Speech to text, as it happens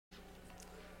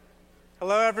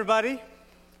Hello, everybody.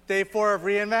 Day 4 of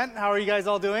reInvent. How are you guys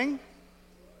all doing?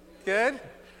 Good?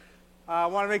 I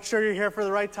want to make sure you're here for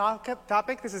the right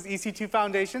topic. This is EC2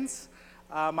 Foundations.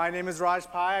 My name is Raj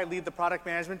Pai. I lead the product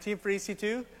management team for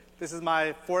EC2. This is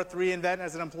my 4th reInvent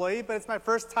as an employee, but it's my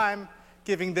first time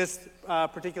giving this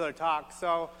particular talk.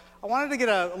 So I wanted to get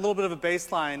a little bit of a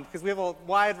baseline because we have a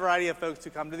wide variety of folks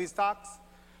who come to these talks.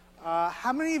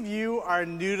 How many of you are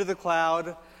new to the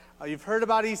cloud? You've heard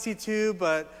about EC2,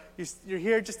 but you're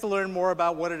here just to learn more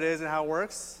about what it is and how it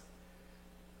works?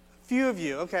 A few of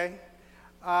you, okay.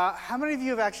 How many of you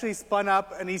have actually spun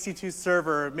up an EC2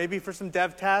 server, maybe for some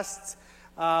dev tests,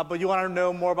 but you want to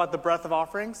know more about the breadth of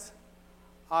offerings?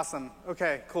 Awesome,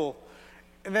 okay, cool.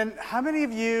 And then how many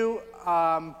of you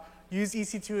use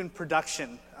EC2 in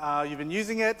production? You've been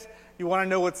using it, you want to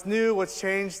know what's new, what's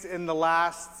changed in the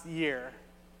last year.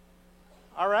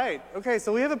 All right, okay,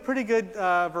 so we have a pretty good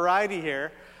variety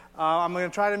here. I'm going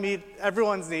to try to meet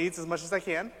everyone's needs as much as I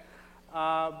can,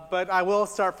 but I will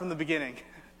start from the beginning.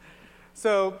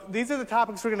 So these are the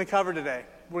topics we're going to cover today.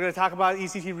 We're going to talk about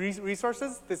EC2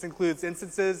 resources. This includes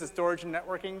instances, the storage and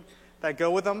networking that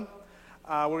go with them.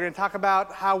 We're going to talk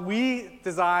about how we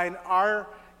design our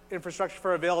infrastructure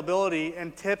for availability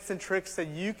and tips and tricks that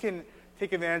you can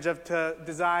take advantage of to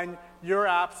design your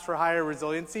apps for higher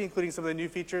resiliency, including some of the new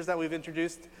features that we've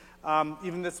introduced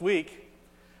even this week.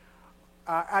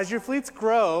 As your fleets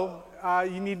grow,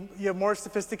 you have more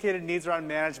sophisticated needs around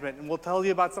management, and we'll tell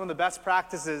you about some of the best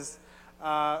practices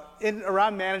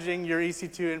around managing your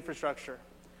EC2 infrastructure.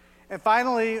 And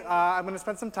finally, I'm going to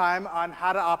spend some time on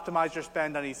how to optimize your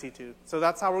spend on EC2. So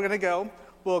that's how we're going to go.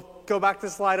 We'll go back to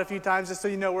the slide a few times just so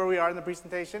you know where we are in the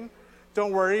presentation.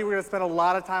 Don't worry, we're going to spend a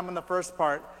lot of time on the first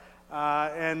part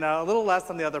and a little less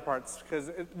on the other parts because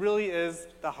it really is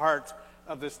the heart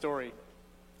of this story.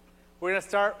 We're going to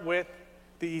start with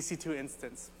the EC2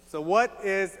 instance. So what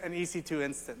is an EC2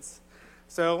 instance?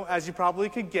 So as you probably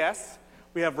could guess,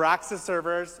 we have racks of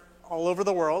servers all over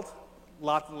the world, a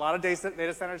lot of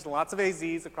data centers, lots of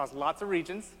AZs across lots of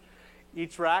regions.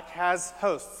 Each rack has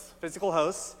hosts, physical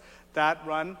hosts, that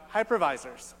run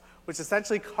hypervisors, which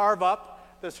essentially carve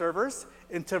up the servers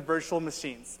into virtual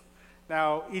machines.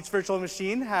 Now, each virtual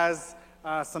machine has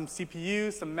some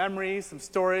CPU, some memory, some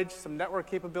storage, some network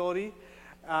capability,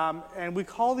 and we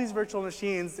call these virtual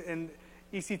machines in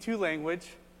EC2 language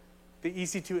the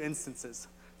EC2 instances.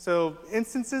 So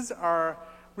instances are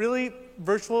really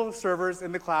virtual servers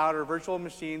in the cloud or virtual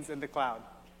machines in the cloud.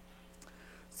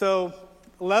 So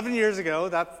 11 years ago,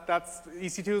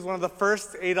 EC2 was one of the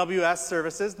first AWS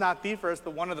services, not the first,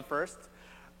 but one of the first.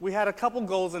 We had a couple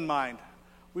goals in mind.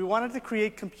 We wanted to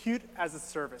create compute as a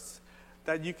service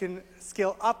that you can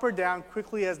scale up or down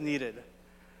quickly as needed.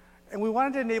 And we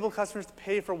wanted to enable customers to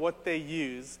pay for what they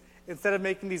use instead of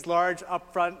making these large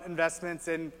upfront investments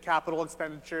in capital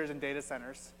expenditures and data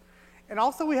centers. And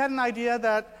also we had an idea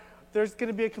that there's going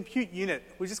to be a compute unit.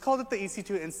 We just called it the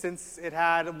EC2 instance. It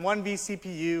had 1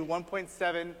 vCPU,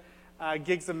 1.7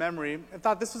 gigs of memory, and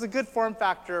thought this was a good form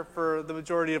factor for the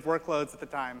majority of workloads at the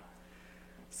time.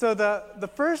 So the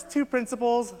first two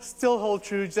principles still hold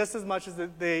true just as much as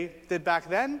they did back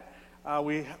then.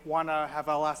 We want to have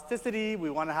elasticity. We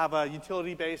want to have a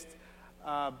utility-based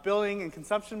billing and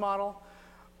consumption model.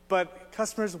 But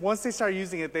customers, once they started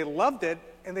using it, they loved it,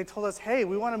 and they told us, hey,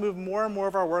 we want to move more and more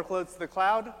of our workloads to the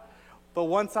cloud, but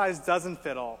one size doesn't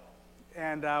fit all.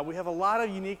 And we have a lot of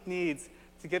unique needs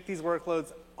to get these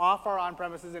workloads off our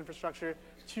on-premises infrastructure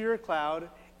to your cloud,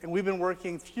 and we've been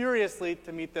working furiously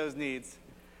to meet those needs.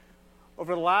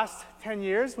 Over the last 10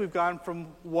 years, we've gone from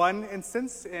one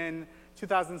instance in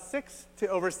 2006 to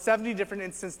over 70 different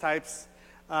instance types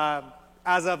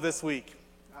as of this week.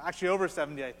 Actually, over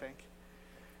 70, I think.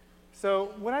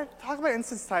 So when I talk about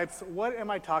instance types, what am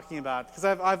I talking about? Because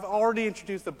I've already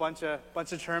introduced a bunch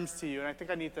of terms to you, and I think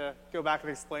I need to go back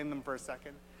and explain them for a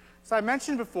second. So I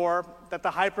mentioned before that the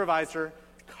hypervisor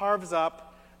carves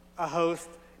up a host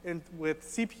with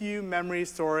CPU, memory,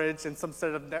 storage, and some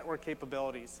set of network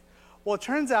capabilities. Well, it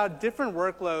turns out different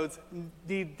workloads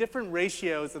need different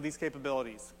ratios of these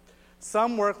capabilities.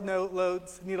 Some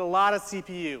workloads need a lot of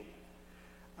CPU.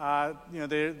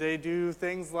 They do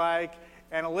things like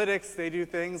analytics. They do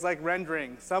things like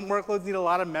rendering. Some workloads need a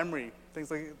lot of memory, things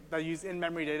like that use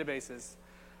in-memory databases.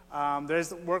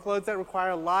 There's workloads that require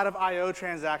a lot of I/O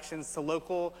transactions to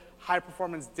local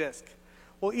high-performance disk.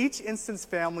 Well, each instance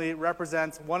family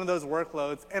represents one of those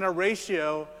workloads and a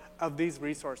ratio of these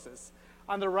resources.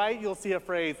 On the right, you'll see a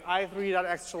phrase,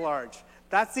 i3.extralarge.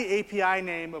 That's the API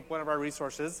name of one of our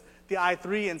resources. The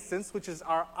i3 instance, which is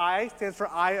our I, stands for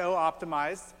I/O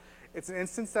optimized, It's an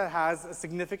instance that has a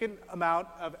significant amount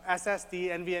of SSD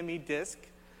NVMe disk.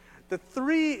 The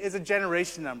 3 is a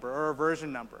generation number or a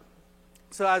version number.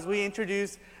 So as we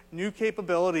introduce new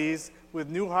capabilities with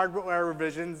new hardware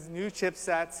revisions, new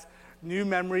chipsets, new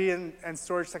memory and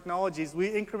storage technologies, we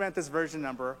increment this version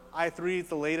number. i3 is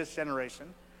the latest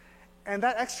generation. And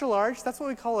that extra large, that's what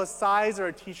we call a size or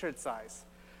a t-shirt size.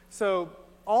 So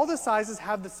all the sizes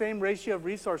have the same ratio of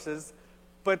resources,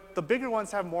 but the bigger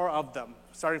ones have more of them,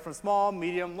 starting from small,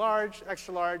 medium, large, 2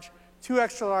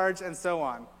 extra large, and so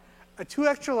on. A 2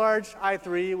 extra large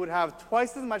i3 would have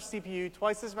twice as much CPU,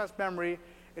 twice as much memory,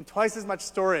 and twice as much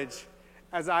storage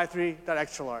as i3 that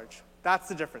extra large. That's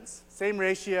the difference. Same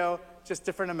ratio, just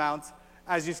different amounts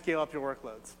as you scale up your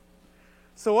workloads.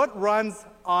 So what runs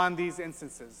on these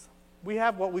instances? We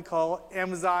have what we call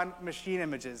Amazon Machine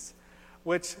Images,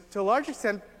 which to a large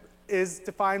extent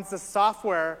defines the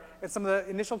software and some of the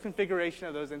initial configuration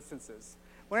of those instances.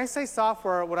 When I say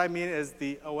software, what I mean is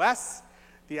the OS,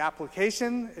 the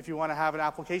application, if you want to have an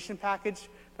application package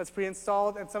that's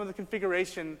pre-installed, and some of the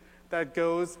configuration that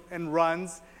goes and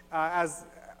runs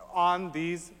on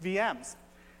these VMs.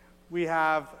 We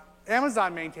have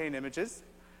Amazon maintained images,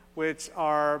 which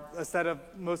are a set of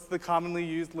most of the commonly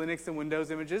used Linux and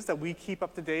Windows images that we keep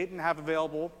up to date and have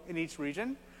available in each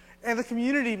region. And the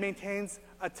community maintains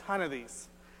a ton of these.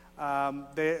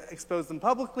 They expose them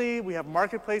publicly. We have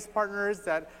marketplace partners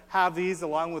that have these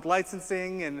along with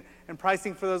licensing and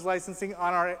pricing for those licensing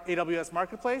on our AWS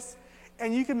marketplace.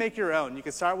 And you can make your own. You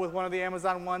can start with one of the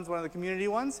Amazon ones, one of the community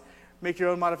ones, make your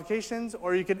own modifications,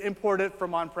 or you can import it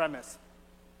from on-premise.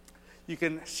 You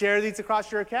can share these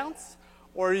across your accounts,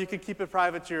 or you could keep it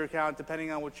private to your account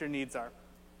depending on what your needs are.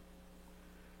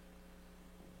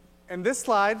 And this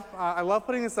slide, I love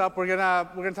putting this up. We're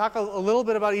gonna talk a little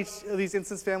bit about each of these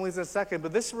instance families in a second,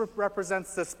 but this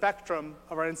represents the spectrum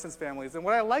of our instance families. And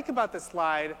what I like about this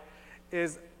slide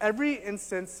is every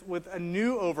instance with a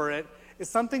new over it is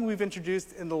something we've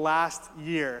introduced in the last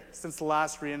year, since the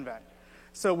last reInvent.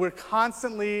 So we're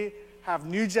constantly have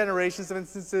new generations of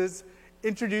instances,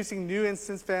 introducing new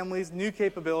instance families, new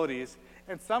capabilities.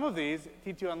 And some of these,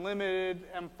 T2 Unlimited,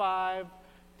 M5, I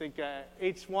think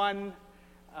H1,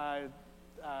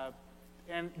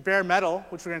 and bare metal,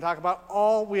 which we're going to talk about,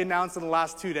 all we announced in the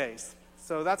last 2 days.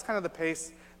 So that's kind of the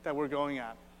pace that we're going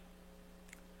at.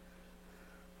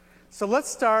 So let's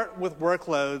start with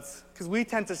workloads, because we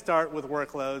tend to start with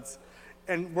workloads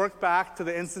and work back to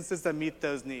the instances that meet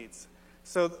those needs.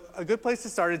 So a good place to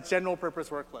start is general purpose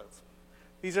workloads.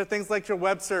 These are things like your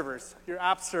web servers, your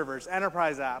app servers,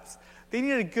 enterprise apps. They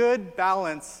need a good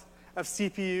balance of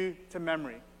CPU to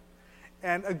memory.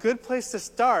 And a good place to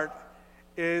start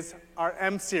is our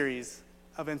M series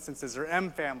of instances, or M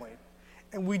family.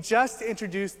 And we just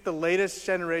introduced the latest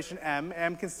generation M.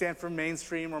 M can stand for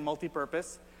mainstream or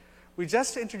multi-purpose. We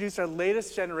just introduced our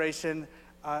latest generation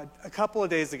a couple of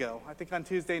days ago, I think on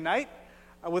Tuesday night,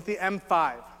 with the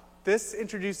M5. This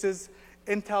introduces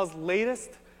Intel's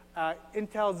latest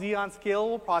Intel Xeon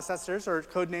Scalable processors, or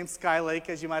codenamed Skylake,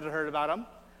 as you might have heard about them,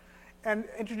 and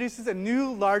introduces a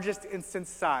new largest instance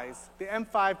size, the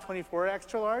M5 24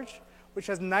 extra large, which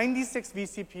has 96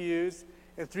 vCPUs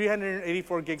and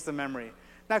 384 gigs of memory.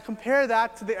 Now compare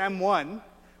that to the M1,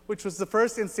 which was the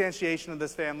first instantiation of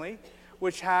this family,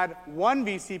 which had 1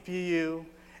 vCPU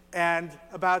and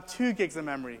about 2 gigs of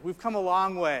memory. We've come a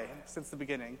long way since the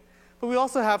beginning. But we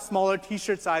also have smaller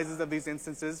t-shirt sizes of these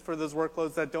instances for those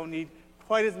workloads that don't need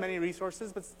quite as many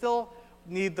resources, but still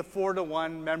need the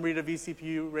 4-to-1 memory to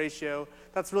vCPU ratio.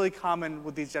 That's really common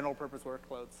with these general purpose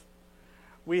workloads.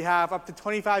 We have up to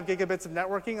 25 gigabits of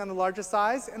networking on the largest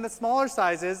size, and the smaller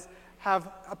sizes have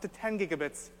up to 10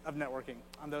 gigabits of networking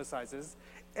on those sizes.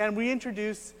 And we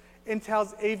introduce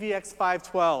Intel's AVX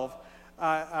 512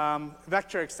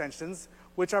 vector extensions,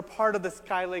 which are part of the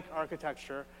Skylake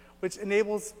architecture, which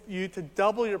enables you to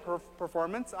double your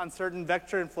performance on certain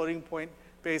vector and floating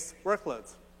point-based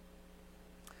workloads.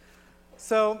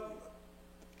 So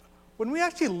when we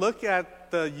actually look at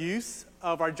the use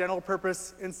of our general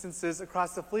purpose instances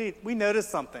across the fleet, we notice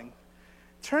something.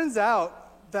 Turns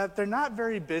out that they're not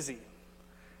very busy.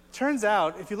 Turns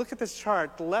out, if you look at this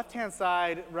chart, the left-hand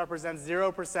side represents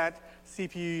 0%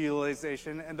 CPU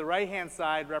utilization, and the right-hand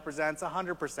side represents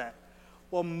 100%.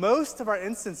 Well, most of our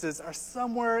instances are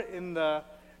somewhere in the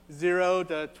 0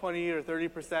 to 20 or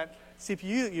 30%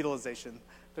 CPU utilization.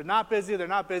 They're not busy,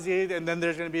 and then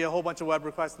there's going to be a whole bunch of web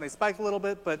requests, and they spike a little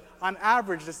bit, but on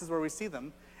average, this is where we see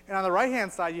them. And on the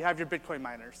right-hand side, you have your Bitcoin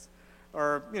miners.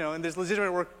 Or, and there's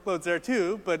legitimate workloads there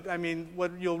too, but I mean,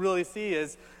 what you'll really see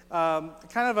is kind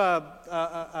of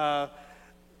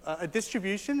a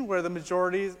distribution where the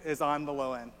majority is on the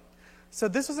low end. So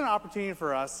this was an opportunity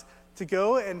for us to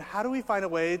go and how do we find a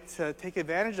way to take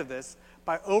advantage of this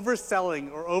by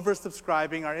overselling or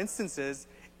oversubscribing our instances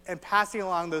and passing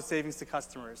along those savings to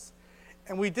customers.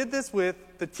 And we did this with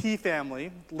the T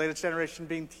family, the latest generation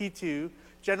being T2,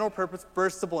 general purpose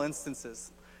burstable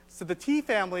instances. So the T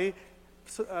family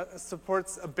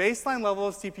supports a baseline level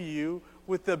of CPU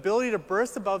with the ability to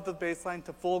burst above the baseline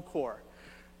to full core.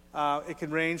 It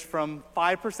can range from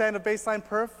 5% of baseline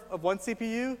perf of one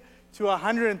CPU to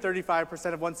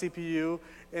 135% of one CPU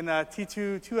in a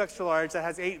T2 2 extra large that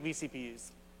has 8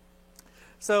 vCPUs.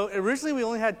 So originally we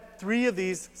only had 3 of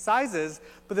these sizes,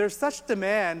 but there's such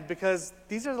demand because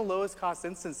these are the lowest cost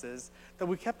instances that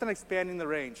we kept on expanding the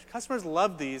range. Customers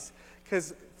love these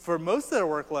because for most of their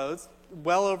workloads,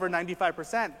 well over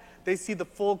 95%, they see the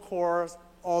full cores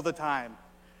all the time.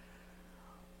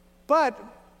 But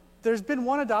there's been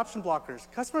one adoption blocker.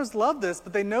 Customers love this,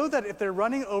 but they know that if they're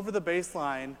running over the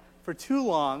baseline for too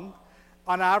long,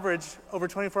 on average, over a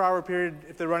 24-hour period,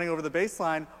 if they're running over the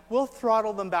baseline, we'll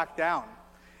throttle them back down.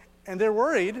 And they're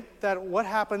worried that what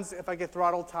happens if I get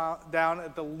throttled down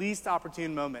at the least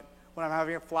opportune moment, when I'm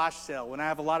having a flash sale, when I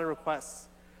have a lot of requests.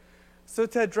 So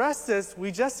to address this,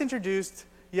 we just introduced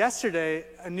yesterday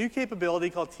a new capability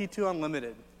called T2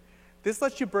 Unlimited. This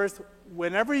lets you burst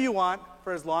whenever you want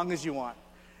for as long as you want.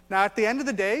 Now, at the end of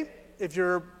the day, if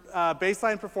your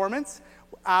baseline performance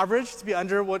average to be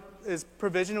under what is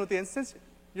provisioned with the instance,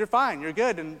 you're fine, you're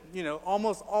good, and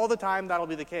almost all the time that'll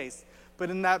be the case. But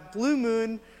in that blue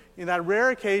moon, in that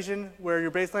rare occasion where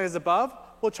your baseline is above,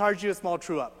 we'll charge you a small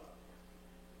true-up.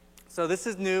 So this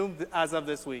is new as of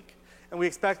this week, and we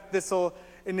expect this will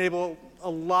enable a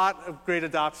lot of great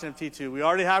adoption of T2. We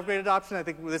already have great adoption. I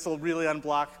think this will really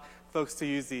unblock folks to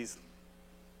use these.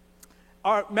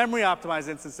 Our memory optimized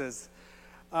instances.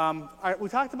 We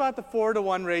talked about the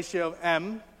 4-to-1 ratio of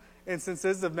M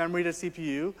instances of memory to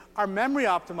CPU. Our memory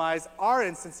optimized R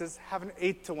instances have an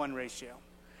 8-to-1 ratio.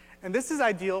 And this is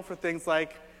ideal for things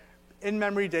like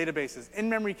in-memory databases,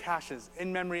 in-memory caches,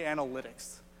 in-memory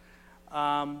analytics.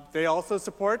 They also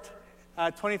support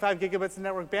 25 gigabits of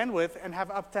network bandwidth and have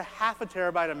up to half a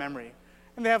terabyte of memory.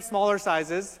 And they have smaller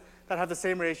sizes that have the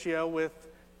same ratio with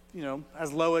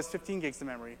as low as 15 gigs of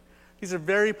memory. These are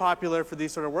very popular for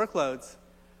these sort of workloads.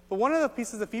 But one of the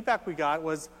pieces of feedback we got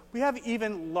was we have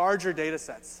even larger data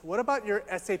sets. What about your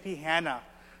SAP HANA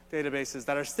databases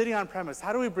that are sitting on premise?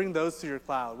 How do we bring those to your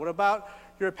cloud? What about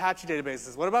your Apache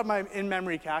databases? What about my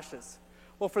in-memory caches?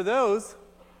 Well, for those,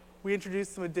 we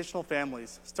introduced some additional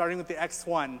families, starting with the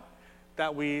X1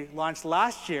 that we launched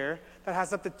last year that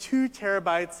has up to 2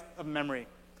 terabytes of memory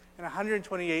and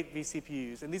 128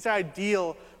 vCPUs. And these are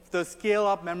ideal for those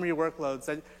scale-up memory workloads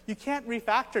that you can't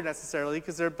refactor necessarily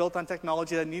because they're built on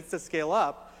technology that needs to scale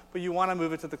up, but you want to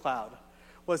move it to the cloud.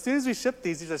 Well, as soon as we shipped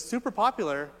these are super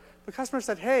popular. The customer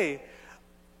said, hey,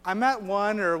 I'm at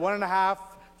 1 or 1.5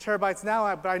 terabytes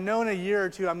now, but I know in a year or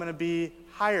two I'm going to be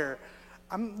higher.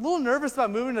 I'm a little nervous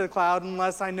about moving to the cloud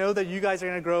unless I know that you guys are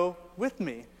going to grow with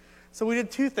me. So we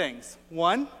did 2 things.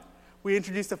 One, we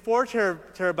introduced a 4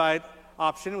 terabyte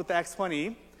option with the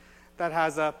X1E that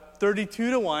has a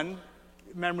 32-to-1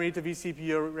 memory to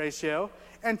vCPU ratio.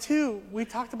 And 2, we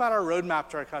talked about our roadmap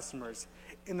to our customers.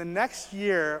 In the next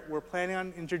year, we're planning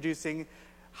on introducing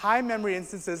high memory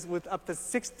instances with up to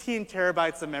 16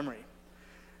 terabytes of memory.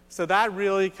 So that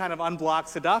really kind of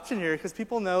unblocks adoption here because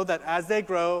people know that as they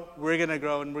grow, we're going to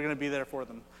grow and we're going to be there for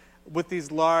them with these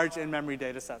large in-memory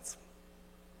data sets.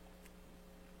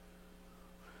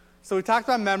 So we talked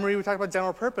about memory, we talked about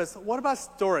general purpose. What about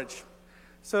storage?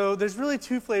 So there's really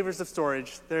 2 flavors of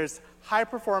storage. There's high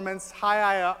performance,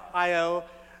 high I/O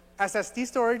SSD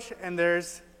storage, and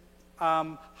there's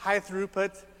high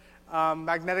throughput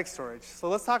magnetic storage. So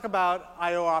let's talk about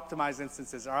I/O optimized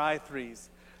instances, or i3s.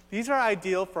 These are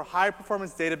ideal for high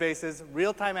performance databases,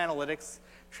 real-time analytics,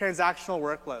 transactional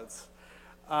workloads.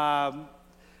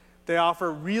 They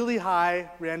offer really high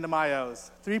random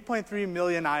IOs, 3.3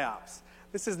 million IOPS.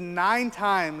 This is 9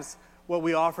 times what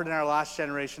we offered in our last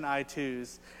generation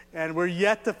i2s. And we're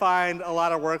yet to find a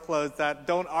lot of workloads that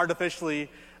don't artificially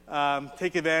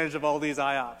take advantage of all these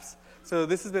IOPS. So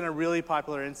this has been a really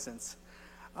popular instance.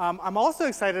 I'm also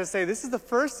excited to say this is the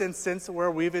first instance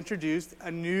where we've introduced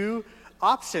a new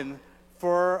option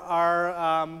for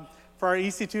our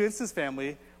EC2 instance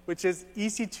family, which is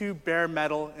EC2 bare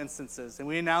metal instances. And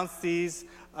we announced these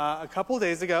a couple of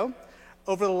days ago.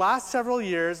 Over the last several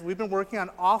years, we've been working on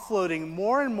offloading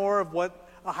more and more of what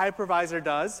a hypervisor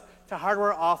does to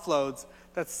hardware offloads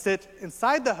that sit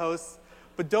inside the host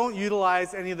but don't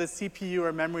utilize any of the CPU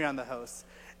or memory on the host.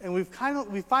 And we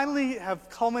finally have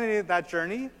culminated that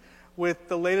journey with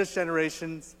the latest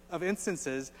generations of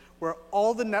instances where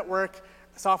all the network,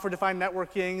 software-defined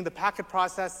networking, the packet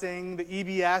processing, the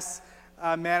EBS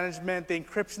management, the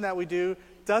encryption that we do,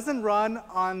 doesn't run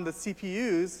on the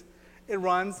CPUs, it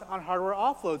runs on hardware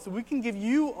offload. So we can give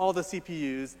you all the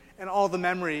CPUs and all the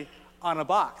memory on a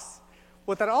box.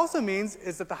 What that also means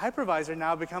is that the hypervisor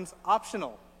now becomes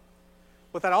optional.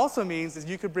 What that also means is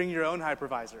you could bring your own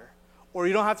hypervisor, or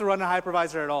you don't have to run a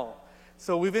hypervisor at all.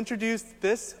 So we've introduced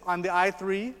this on the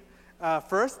i3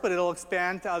 first, but it'll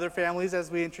expand to other families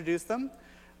as we introduce them.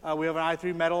 We have an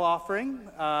i3 Metal offering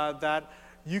that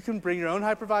you can bring your own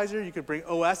hypervisor. You could bring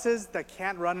OSs that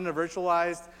can't run in a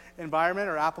virtualized environment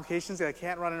or applications that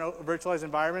can't run in a virtualized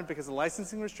environment because of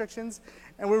licensing restrictions.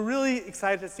 And we're really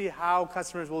excited to see how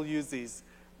customers will use these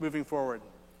moving forward.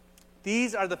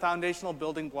 These are the foundational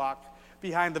building block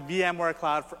behind the VMware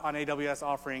Cloud on AWS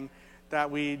offering that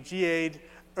we GA'd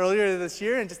earlier this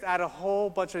year and just add a whole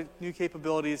bunch of new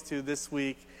capabilities to this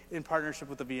week in partnership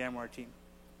with the VMware team.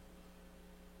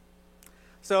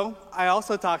 So I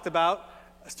also talked about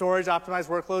storage optimized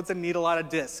workloads that need a lot of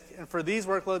disk. And for these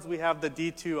workloads, we have the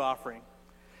D2 offering.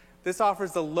 This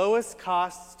offers the lowest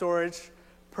cost storage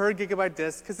per gigabyte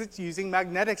disk because it's using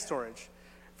magnetic storage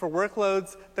for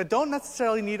workloads that don't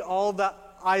necessarily need all the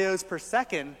IOs per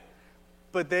second,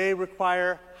 but they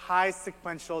require high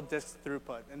sequential disk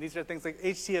throughput. And these are things like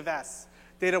HDFS,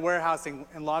 data warehousing,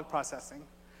 and log processing.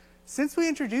 Since we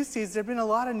introduced these, there have been a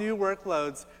lot of new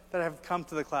workloads that have come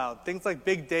to the cloud, things like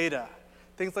big data,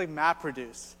 things like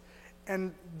MapReduce.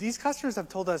 And these customers have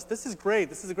told us, this is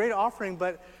great offering,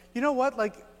 but you know what?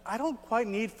 Like, I don't quite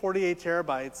need 48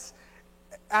 terabytes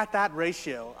at that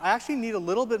ratio. I actually need a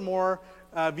little bit more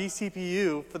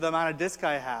vCPU for the amount of disk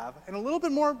I have, and a little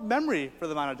bit more memory for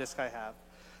the amount of disk I have.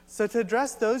 So to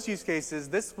address those use cases,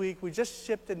 this week we just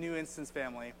shipped a new instance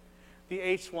family, the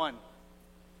H1.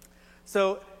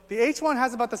 So the H1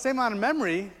 has about the same amount of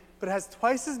memory, but it has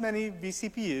twice as many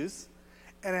vCPUs,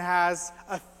 and it has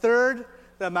a third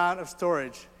the amount of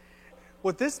storage.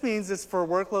 What this means is for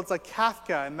workloads like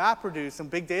Kafka and MapReduce and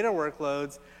big data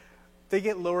workloads, they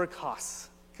get lower costs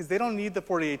because they don't need the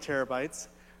 48 terabytes.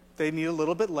 They need a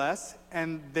little bit less,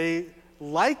 and they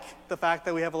like the fact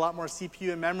that we have a lot more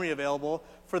CPU and memory available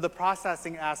for the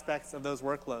processing aspects of those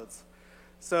workloads.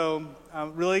 So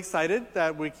I'm really excited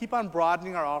that we keep on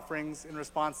broadening our offerings in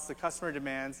response to customer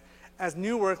demands as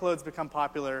new workloads become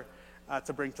popular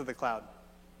to bring to the cloud.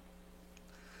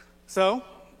 So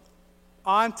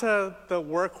on to the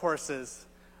workhorses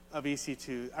of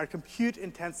EC2, our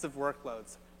compute-intensive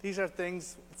workloads. These are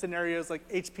things, scenarios like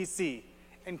HPC,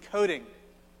 encoding,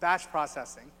 batch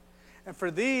processing. And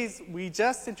for these, we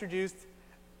just introduced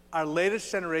our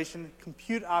latest generation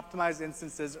compute-optimized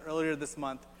instances earlier this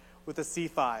month with the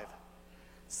C5.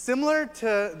 Similar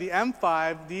to the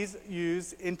M5, these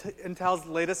use Intel's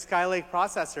latest Skylake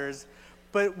processors,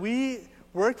 but we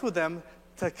worked with them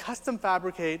to custom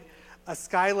fabricate a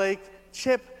Skylake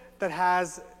chip that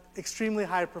has extremely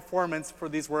high performance for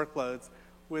these workloads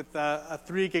with a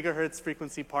 3 gigahertz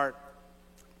frequency part.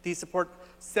 These support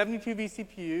 72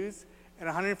 vCPUs and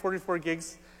 144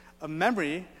 gigs of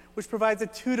memory, which provides a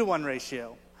 2-to-1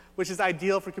 ratio, which is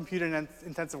ideal for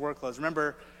compute-intensive workloads.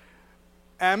 Remember,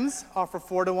 M's offer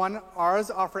 4-to-1, R's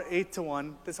offer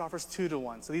 8-to-1, this offers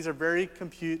 2-to-1. So these are very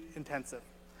compute-intensive.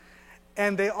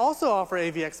 And they also offer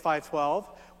AVX 512,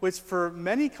 which for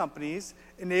many companies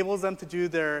enables them to do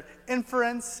their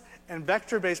inference and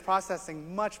vector-based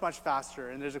processing much, much faster.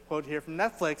 And there's a quote here from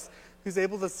Netflix, who's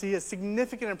able to see a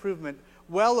significant improvement,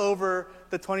 well over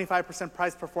the 25%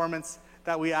 price performance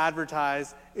that we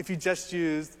advertise if you just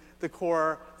used the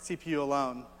core CPU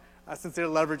alone, since they're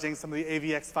leveraging some of the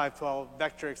AVX 512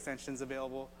 vector extensions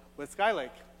available with Skylake.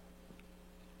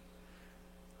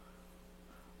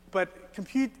 But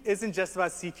compute isn't just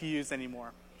about CPUs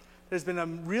anymore. There's been a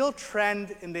real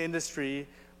trend in the industry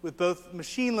with both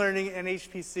machine learning and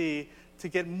HPC to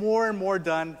get more and more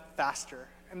done faster.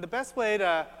 And the best way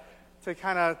to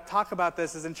kind of talk about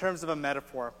this is in terms of a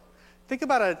metaphor. Think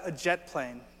about a jet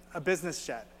plane, a business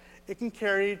jet. It can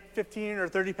carry 15 or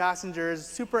 30 passengers,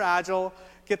 super agile,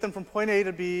 get them from point A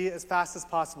to B as fast as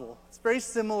possible. It's very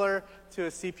similar to a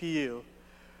CPU.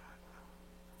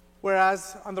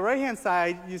 Whereas on the right-hand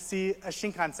side, you see a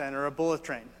Shinkansen or a bullet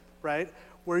train, right?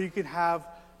 Where you can have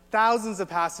thousands of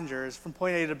passengers from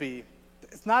point A to B.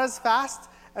 It's not as fast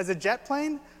as a jet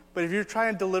plane, but if you're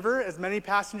trying to deliver as many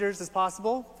passengers as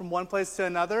possible from one place to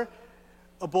another,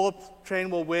 a bullet train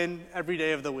will win every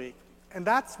day of the week. And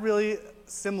that's really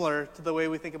similar to the way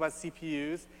we think about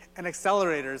CPUs and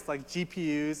accelerators like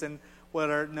GPUs and what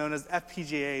are known as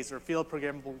FPGAs or field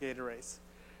programmable gate arrays.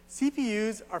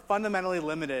 CPUs are fundamentally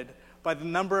limited by the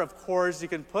number of cores you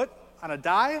can put on a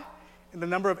die and the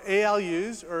number of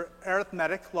ALUs, or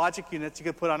arithmetic logic units, you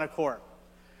can put on a core.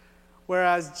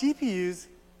 Whereas GPUs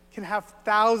can have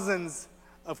thousands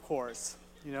of cores.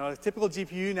 You know, a typical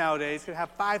GPU nowadays can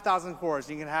have 5,000 cores.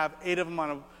 You can have 8 of them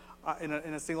on in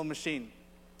a single machine.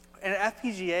 And an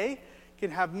FPGA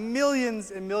can have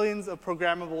millions and millions of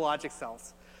programmable logic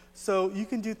cells. So you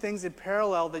can do things in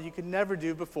parallel that you could never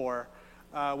do before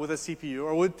with a CPU,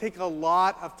 or would take a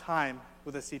lot of time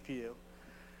with a CPU.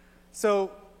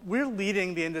 So we're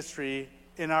leading the industry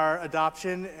in our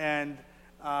adoption and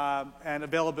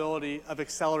availability of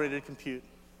accelerated compute.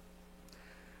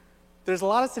 There's a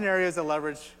lot of scenarios that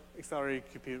leverage accelerated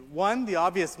compute. One, the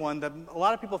obvious one that a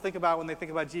lot of people think about when they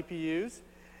think about GPUs,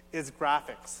 is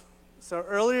graphics. So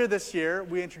earlier this year,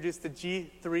 we introduced the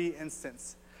G3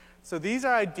 instance. So these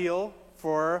are ideal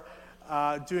for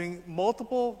doing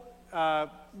multiple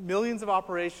millions of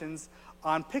operations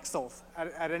on pixels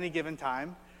at any given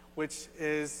time, which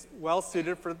is well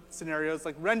suited for scenarios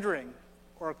like rendering,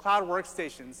 or cloud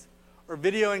workstations, or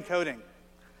video encoding.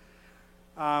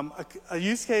 A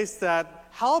use case that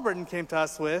Halliburton came to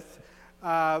us with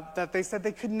that they said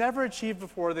they could never achieve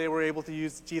before they were able to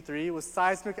use G3 was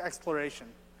seismic exploration.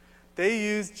 They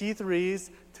used G3s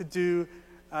to do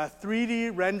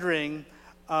 3D rendering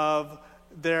of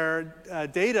their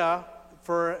data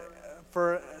for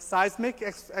seismic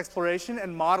exploration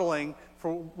and modeling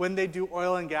for when they do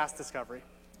oil and gas discovery.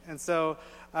 And so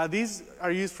these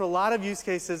are used for a lot of use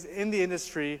cases in the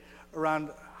industry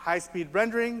around high-speed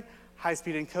rendering,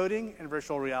 high-speed encoding, and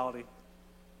virtual reality.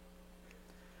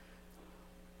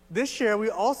 This year, we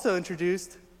also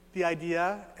introduced the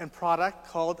idea and product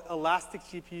called elastic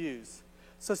GPUs.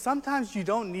 So sometimes you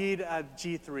don't need a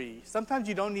G3. Sometimes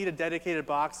you don't need a dedicated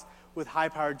box with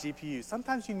high-powered GPUs.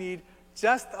 Sometimes you need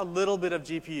just a little bit of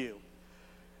GPU.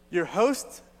 Your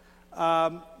host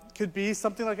could be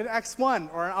something like an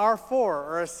X1 or an R4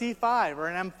 or a C5 or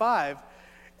an M5,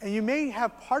 and you may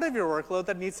have part of your workload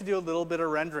that needs to do a little bit of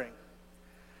rendering.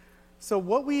 So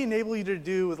what we enable you to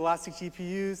do with elastic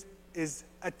GPUs is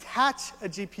attach a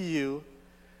GPU.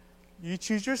 You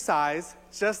choose your size,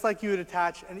 just like you would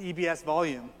attach an EBS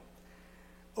volume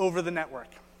over the network.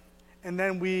 And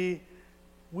then we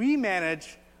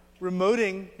manage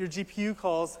remoting your GPU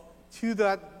calls to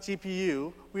that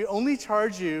GPU. We only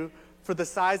charge you for the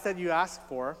size that you ask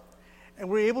for. And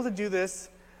we're able to do this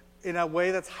in a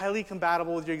way that's highly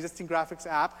compatible with your existing graphics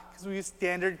app because we use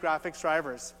standard graphics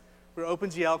drivers. We're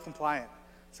OpenGL compliant.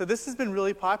 So this has been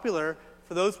really popular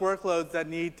for those workloads that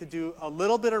need to do a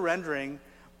little bit of rendering,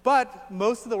 but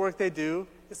most of the work they do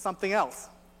is something else.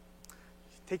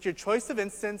 Take your choice of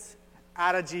instance,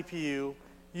 add a GPU,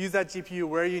 use that GPU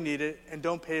where you need it, and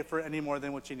don't pay for any more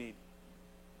than what you need.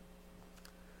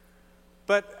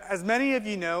 But as many of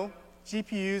you know,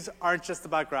 GPUs aren't just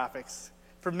about graphics.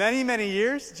 For many, many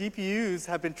years, GPUs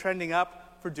have been trending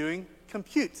up for doing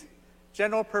compute,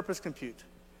 general purpose compute.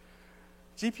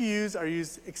 GPUs are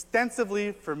used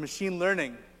extensively for machine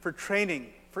learning, for training,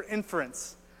 for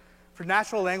inference, for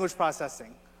natural language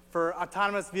processing, for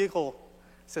autonomous vehicle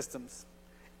systems,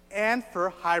 and for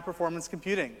high-performance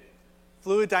computing,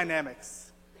 fluid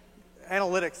dynamics,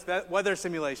 analytics, weather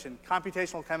simulation,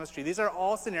 computational chemistry. These are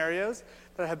all scenarios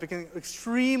that have become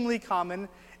extremely common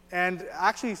and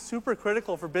actually super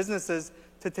critical for businesses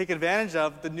to take advantage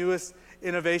of the newest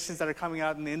innovations that are coming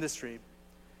out in the industry.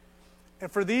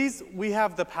 And for these, we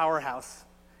have the powerhouse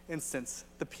instance,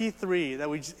 the P3 that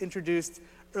we just introduced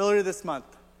earlier this month,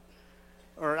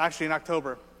 or actually in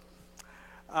October.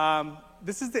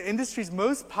 This is the industry's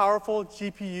most powerful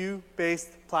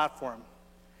GPU-based platform.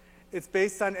 It's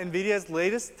based on NVIDIA's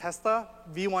latest Tesla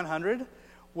V100,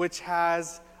 which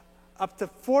has up to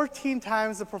 14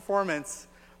 times the performance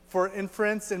for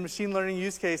inference and machine learning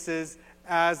use cases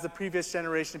as the previous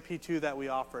generation P2 that we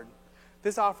offered.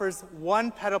 This offers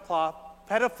 1 petaflop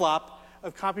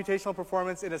of computational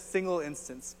performance in a single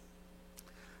instance.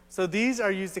 So these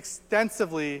are used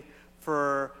extensively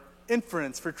for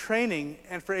inference, for training,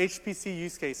 and for HPC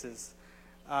use cases,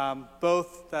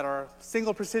 both that are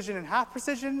single precision and half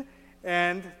precision,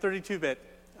 and 32-bit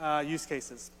use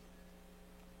cases.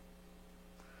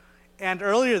 And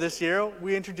earlier this year,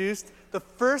 we introduced the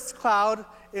first cloud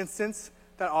instance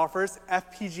that offers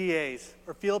FPGAs,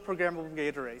 or Field Programmable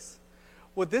Gate Arrays.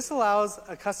 What this allows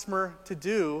a customer to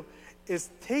do is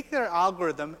take their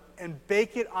algorithm and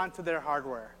bake it onto their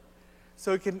hardware.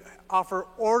 So it can offer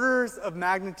orders of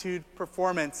magnitude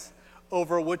performance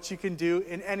over what you can do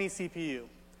in any CPU.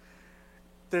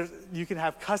 You can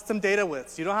have custom data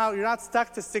widths. You're not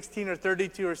stuck to 16 or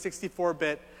 32 or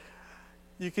 64-bit.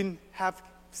 You can have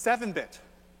 7-bit.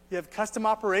 You have custom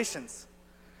operations.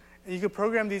 And you can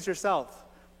program these yourself.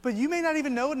 But you may not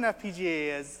even know what an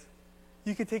FPGA is.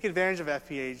 You can take advantage of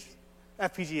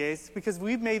FPGAs because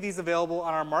we've made these available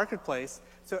on our marketplace.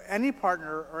 So any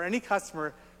partner or any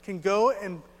customer can go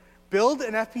and build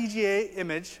an FPGA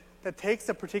image that takes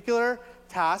a particular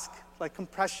task, like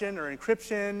compression or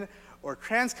encryption or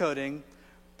transcoding,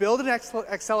 build an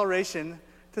acceleration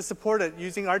to support it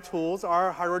using our tools,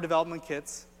 our hardware development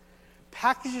kits,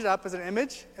 package it up as an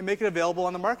image, and make it available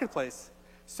on the marketplace.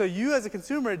 So you as a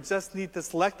consumer just need to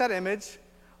select that image,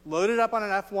 load it up on an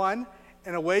F1,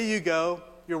 and away you go.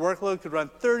 Your workload could run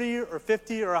 30 or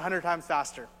 50 or 100 times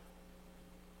faster.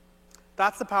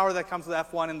 That's the power that comes with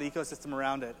F1 and the ecosystem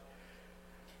around it.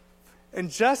 And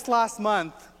just last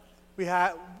month, we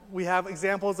have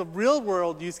examples of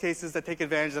real-world use cases that take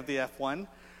advantage of the F1.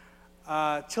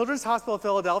 Children's Hospital of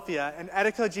Philadelphia and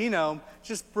Edico Genome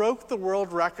just broke the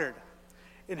world record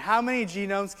in how many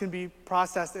genomes can be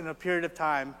processed in a period of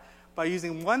time by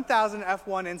using 1,000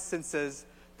 F1 instances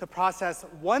to process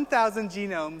 1,000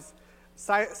 genomes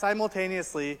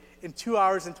simultaneously in 2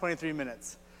 hours and 23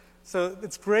 minutes. So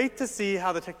it's great to see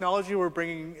how the technology we're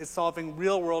bringing is solving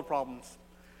real-world problems.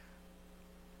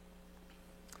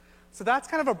 So that's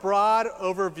kind of a broad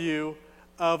overview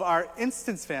of our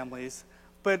instance families,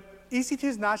 but EC2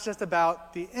 is not just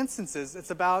about the instances,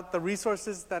 it's about the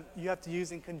resources that you have to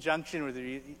use in conjunction with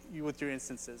your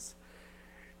instances.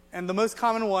 And the most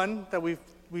common one that we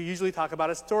usually talk about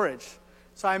is storage.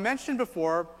 So I mentioned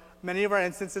before, many of our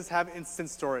instances have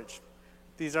instance storage.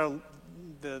 These are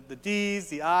the Ds,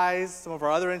 the Is, some of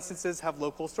our other instances have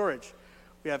local storage.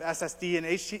 We have SSD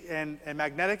and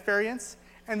magnetic variants,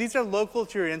 and these are local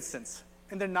to your instance,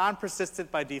 and they're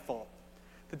non-persistent by default.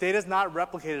 The data is not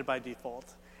replicated by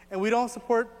default. And we don't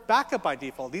support backup by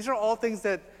default. These are all things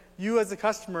that you as a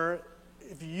customer,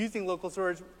 if you're using local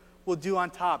storage, will do on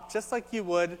top, just like you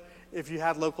would if you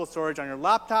had local storage on your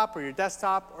laptop or your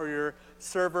desktop or your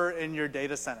server in your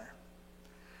data center.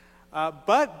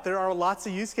 But there are lots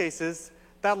of use cases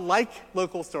that like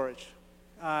local storage.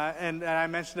 And I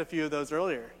mentioned a few of those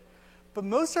earlier. But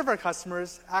most of our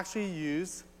customers actually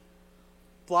use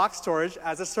block storage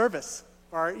as a service,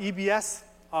 or our EBS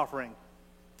offering.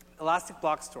 Elastic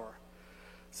Block Store.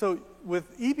 So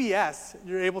with EBS,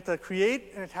 you're able to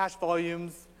create and attach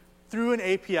volumes through an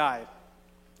API.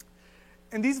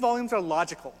 And these volumes are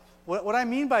logical. What I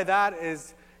mean by that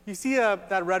is you see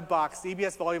that red box, the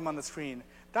EBS volume on the screen.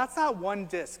 That's not one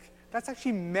disk. That's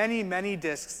actually many, many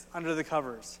disks under the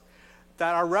covers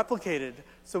that are replicated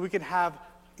so we can have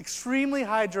extremely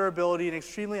high durability and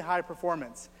extremely high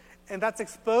performance. And that's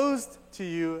exposed to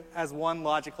you as one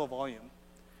logical volume.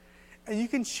 And you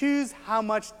can choose how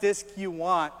much disk you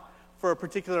want for a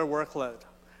particular workload,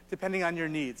 depending on your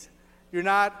needs. You're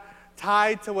not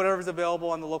tied to whatever's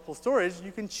available on the local storage.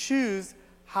 You can choose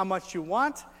how much you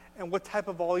want and what type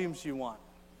of volumes you want.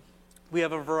 We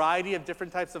have a variety of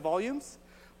different types of volumes.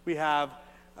 We have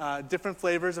different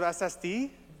flavors of SSD,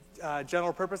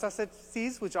 general purpose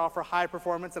SSDs, which offer high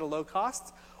performance at a low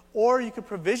cost. Or you could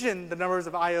provision the numbers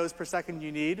of IOs per second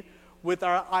you need with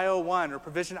our IO1 or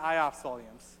provision IOPS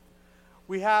volumes.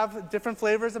 We have different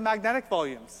flavors of magnetic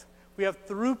volumes. We have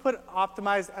throughput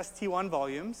optimized ST1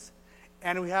 volumes,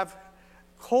 and we have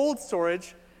cold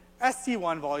storage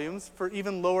ST1 volumes for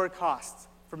even lower costs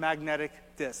for magnetic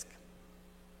disk.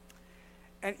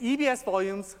 And EBS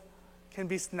volumes can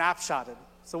be snapshotted.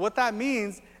 So what that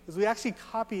means is we actually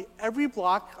copy every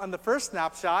block on the first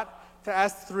snapshot to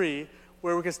S3,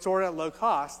 where we can store it at low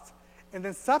cost. And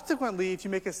then subsequently, if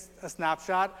you make a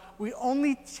snapshot, we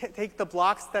only take the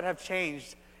blocks that have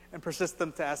changed and persist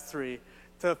them to S3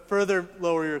 to further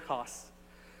lower your costs.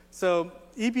 So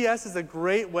EBS is a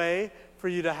great way for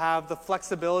you to have the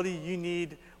flexibility you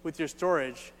need with your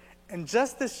storage. And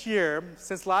just this year,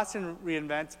 since last in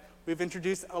reInvent, we've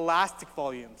introduced elastic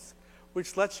volumes,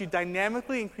 which lets you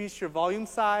dynamically increase your volume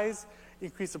size,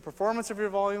 increase the performance of your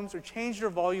volumes, or change your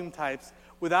volume types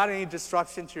without any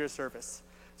disruption to your service.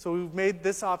 So we've made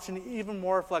this option even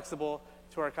more flexible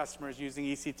to our customers using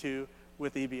EC2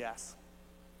 with EBS.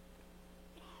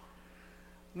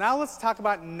 Now let's talk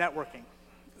about networking.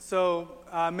 So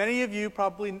many of you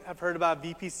probably have heard about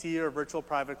VPC or Virtual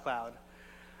Private Cloud.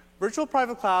 Virtual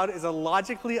Private Cloud is a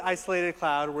logically isolated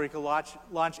cloud where you can launch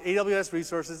AWS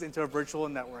resources into a virtual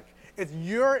network. It's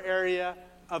your area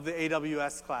of the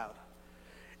AWS cloud.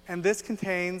 And this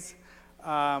contains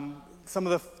some of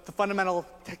the fundamental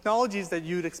technologies that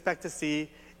you'd expect to see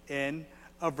in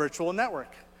a virtual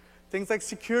network. Things like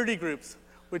security groups,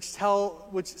 which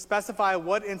specify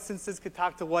what instances could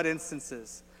talk to what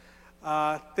instances.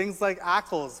 Things like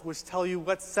ACLs, which tell you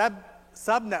what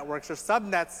subnetworks or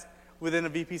subnets within a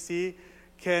VPC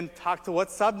can talk to what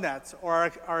subnets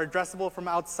or are addressable from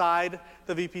outside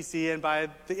the VPC and by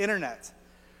the internet.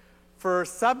 For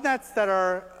subnets that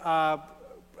are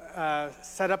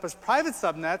set up as private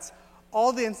subnets,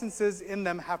 all the instances in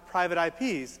them have private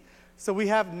IPs. So we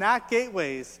have NAT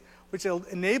gateways, which will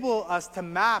enable us to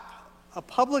map a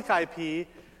public IP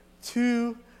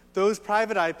to those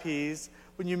private IPs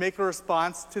when you make a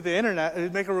response to the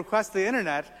internet, make a request to the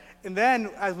internet, and then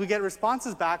as we get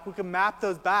responses back, we can map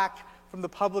those back from the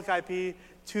public IP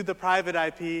to the private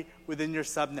IP within your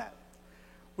subnet.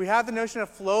 We have the notion of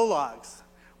flow logs,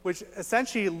 which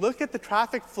essentially look at the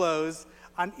traffic flows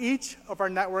on each of our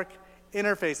network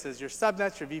interfaces, your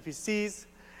subnets, your VPCs,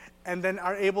 and then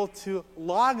are able to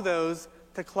log those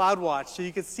to CloudWatch. So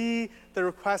you can see the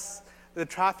requests, the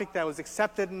traffic that was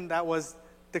accepted and that was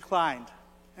declined,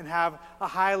 and have a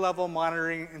high-level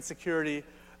monitoring and security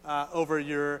over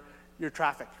your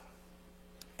traffic.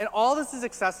 And all this is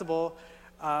accessible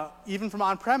even from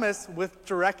on-premise with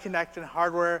Direct Connect and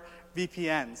hardware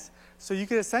VPNs. So you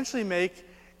could essentially make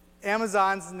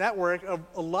Amazon's network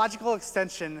a logical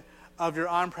extension of your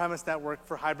on-premise network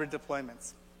for hybrid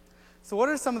deployments. So what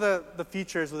are some of the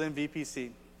features within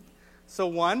VPC? So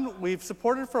one, we've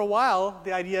supported for a while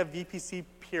the idea of VPC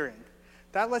peering.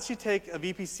 That lets you take a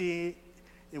VPC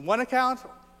in one account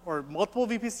or multiple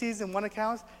VPCs in one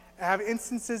account and have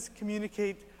instances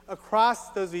communicate across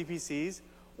those VPCs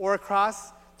or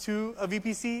across to a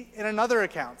VPC in another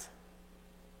account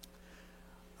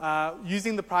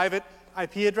using the private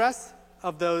IP address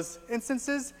of those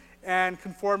instances and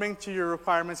conforming to your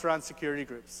requirements around security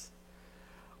groups.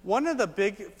 One of the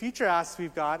big feature asks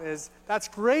we've got is, that's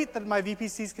great that my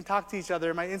VPCs can talk to each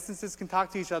other, my instances can talk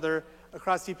to each other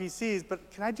across VPCs, but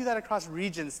can I do that across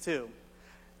regions too?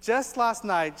 Just last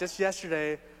night, just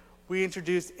yesterday, we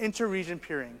introduced inter-region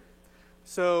peering.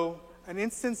 So an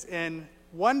instance in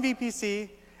one VPC,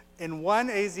 in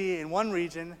one AZ, in one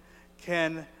region,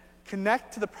 can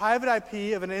connect to the private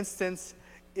IP of an instance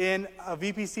in a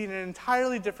VPC in an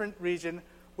entirely different region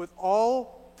with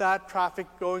all that traffic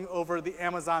going over the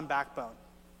Amazon backbone.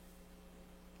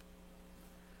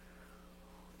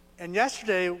 And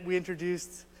yesterday, we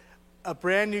introduced a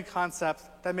brand new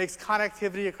concept that makes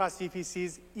connectivity across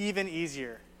VPCs even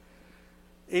easier.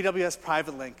 AWS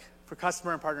Private Link for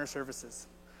customer and partner services.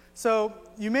 So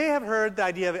you may have heard the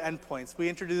idea of endpoints. We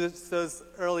introduced those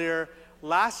earlier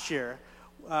last year,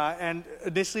 and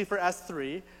initially for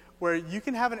S3, where you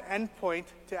can have an endpoint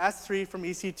to S3 from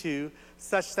EC2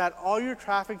 such that all your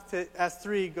traffic to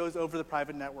S3 goes over the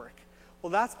private network.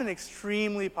 Well, that's been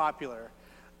extremely popular.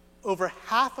 Over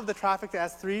half of the traffic to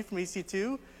S3 from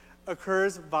EC2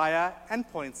 occurs via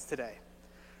endpoints today.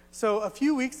 So a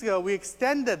few weeks ago, we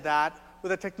extended that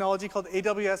with a technology called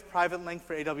AWS Private Link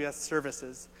for AWS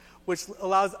Services, which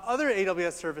allows other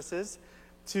AWS services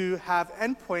to have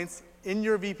endpoints in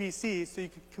your VPC so you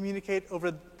can communicate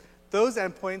over those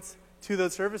endpoints to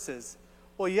those services.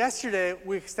 Well, yesterday,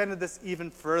 we extended this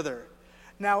even further.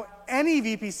 Now, any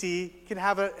VPC can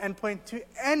have an endpoint to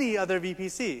any other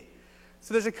VPC.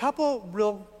 So there's a couple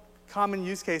real common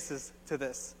use cases to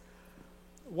this.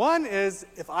 One is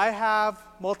if I have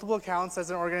multiple accounts as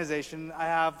an organization, I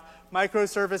have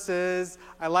microservices,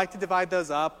 I like to divide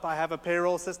those up, I have a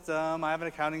payroll system, I have an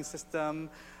accounting system,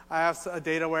 I have a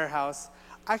data warehouse.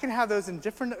 I can have those in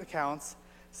different accounts,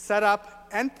 set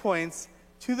up endpoints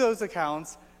to those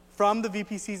accounts from the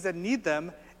VPCs that need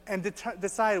them, and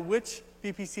decide which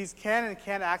VPCs can and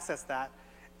can't access that,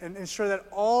 and ensure that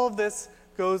all of this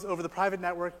goes over the private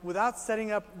network without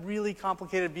setting up really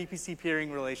complicated VPC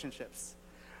peering relationships.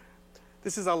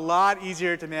 This is a lot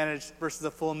easier to manage versus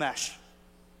a full mesh.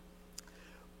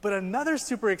 But another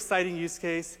super exciting use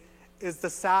case is the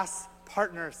SaaS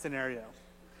partner scenario.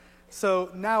 So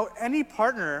now any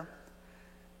partner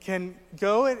can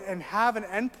go and have an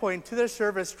endpoint to their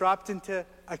service dropped into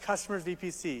a customer's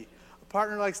VPC. A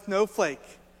partner like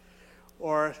Snowflake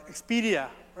or Expedia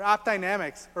or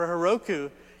AppDynamics or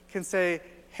Heroku can say,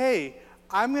 hey,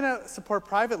 I'm going to support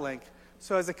Private Link.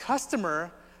 So as a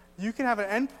customer, you can have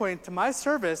an endpoint to my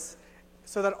service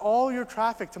so that all your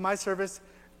traffic to my service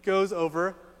goes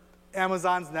over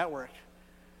Amazon's network.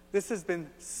 This has been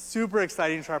super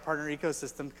exciting to our partner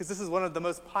ecosystem because this is one of the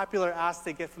most popular asks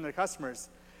they get from their customers.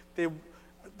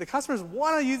 The customers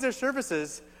want to use their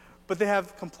services, but they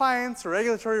have compliance or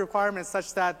regulatory requirements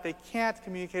such that they can't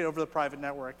communicate over the private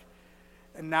network.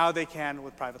 And now they can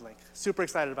with Private Link. Super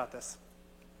excited about this.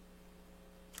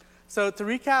 So to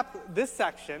recap this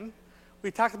section,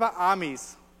 we talked about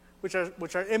AMIs, which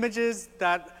are images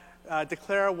that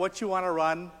declare what you want to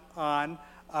run on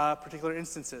particular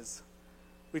instances.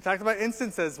 We talked about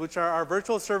instances, which are our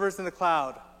virtual servers in the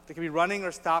cloud. They can be running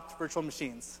or stopped virtual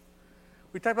machines.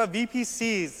 We talked about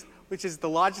VPCs, which is the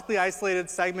logically isolated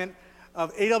segment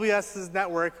of AWS's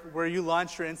network where you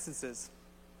launch your instances.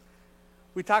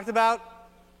 We talked about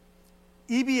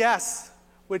EBS,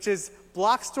 which is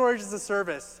block storage as a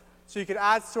service. So you could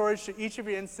add storage to each of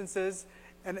your instances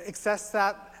and access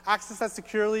that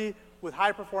securely with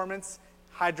high performance,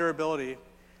 high durability.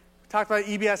 We talked about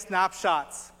EBS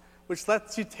snapshots, which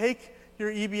lets you take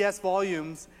your EBS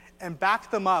volumes and back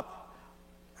them up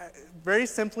very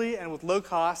simply and with low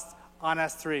cost on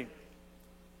S3.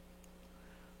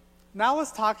 Now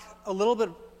let's talk a little bit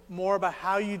more about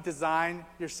how you design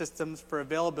your systems for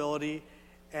availability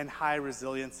and high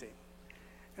resiliency.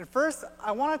 And first,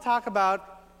 I want to talk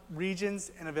about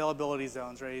regions and availability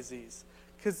zones, or AZs.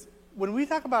 Because when we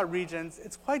talk about regions,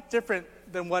 it's quite different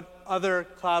than what other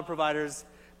cloud providers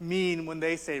mean when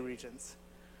they say regions.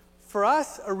 For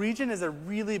us, a region is a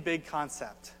really big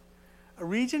concept. A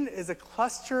region is a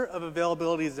cluster of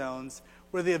availability zones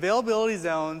where the availability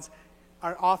zones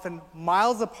are often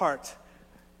miles apart.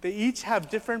 They each have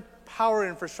different power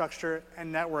infrastructure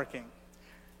and networking.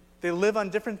 They live on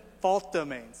different fault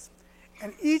domains.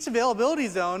 And each availability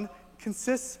zone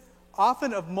consists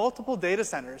often of multiple data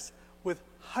centers with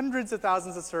hundreds of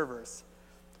thousands of servers,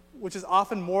 which is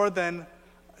often more than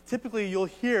typically you'll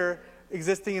hear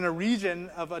existing in a region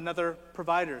of another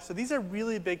provider. So these are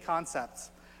really big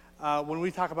concepts when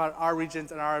we talk about our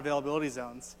regions and our availability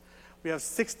zones. We have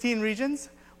 16 regions.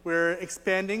 We're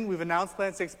expanding. We've announced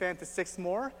plans to expand to 6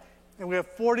 more. And we have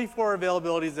 44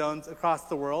 availability zones across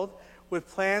the world with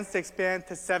plans to expand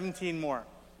to 17 more.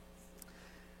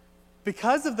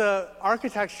 Because of the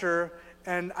architecture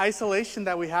and isolation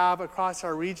that we have across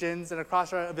our regions and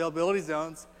across our availability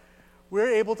zones, we're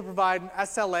able to provide an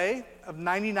SLA of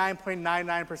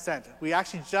 99.99%. We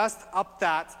actually just upped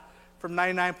that from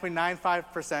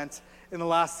 99.95% in the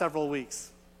last several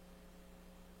weeks.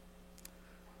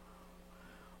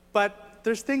 But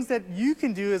there's things that you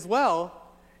can do as well.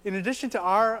 In addition to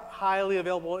our highly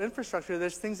available infrastructure,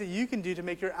 there's things that you can do to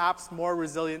make your apps more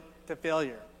resilient to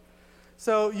failure.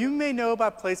 So you may know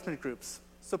about placement groups.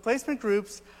 So placement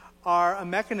groups are a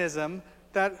mechanism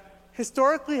that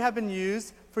historically have been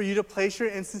used for you to place your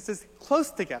instances close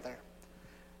together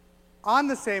on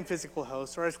the same physical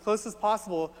host, or as close as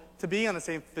possible to being on the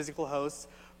same physical host,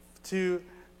 to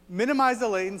minimize the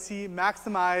latency,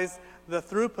 maximize the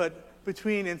throughput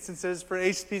between instances for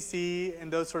HPC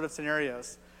and those sort of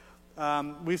scenarios.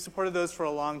 We've supported those for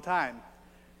a long time.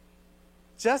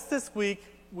 Just this week,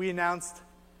 we announced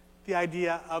the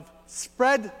idea of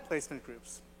spread placement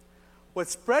groups. What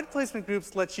spread placement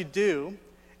groups let you do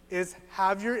is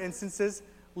have your instances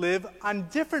live on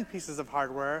different pieces of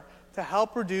hardware to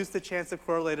help reduce the chance of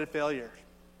correlated failure.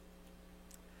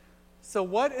 So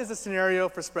what is a scenario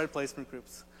for spread placement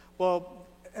groups? Well,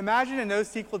 imagine a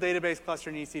NoSQL database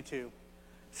cluster in EC2.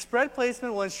 Spread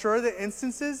placement will ensure that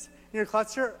instances in your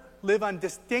cluster live on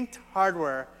distinct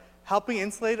hardware, helping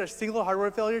insulate a single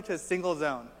hardware failure to a single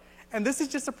zone. And this is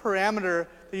just a parameter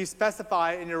that you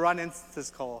specify in your run instances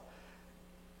call.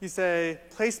 You say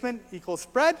placement equals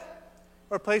spread,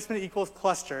 or placement equals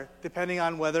cluster, depending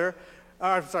on whether,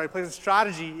 placement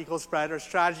strategy equals spread, or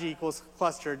strategy equals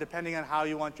cluster, depending on how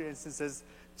you want your instances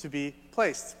to be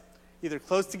placed. Either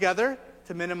close together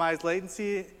to minimize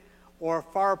latency, or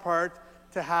far apart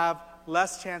to have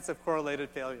less chance of correlated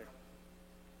failure.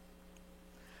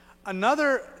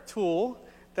 Another tool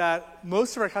that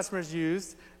most of our customers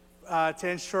use to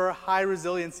ensure high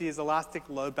resiliency is elastic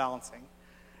load balancing.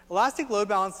 Elastic load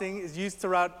balancing is used to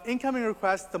route incoming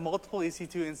requests to multiple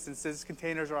EC2 instances,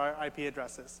 containers, or IP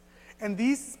addresses. And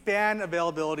these span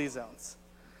availability zones.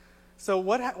 So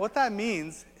what that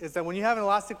means is that when you have an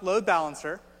elastic load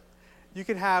balancer, you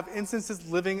can have instances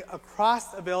living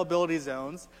across availability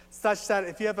zones such that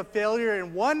if you have a failure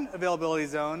in one availability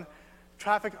zone,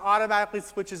 traffic automatically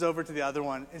switches over to the other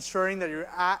one, ensuring that your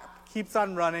app keeps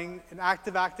on running in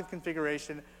active-active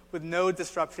configuration with no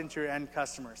disruption to your end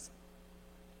customers.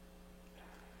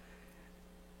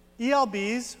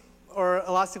 ELBs, or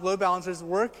elastic load balancers,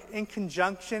 work in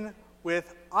conjunction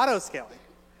with auto-scaling.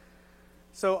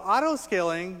 So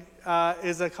auto-scaling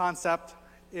is a concept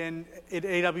in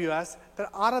AWS that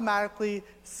automatically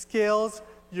scales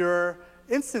your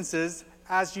instances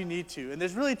as you need to. And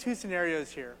there's really 2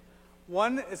 scenarios here.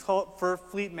 One is called for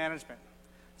fleet management.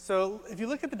 So if you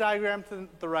look at the diagram to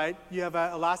the right, you have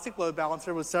an elastic load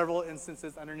balancer with several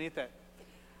instances underneath it.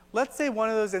 Let's say one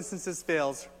of those instances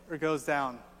fails or goes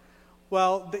down.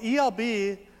 Well, the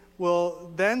ELB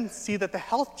will then see that the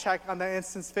health check on that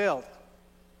instance failed.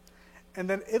 and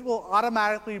then it will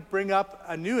automatically bring up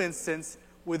a new instance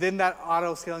within that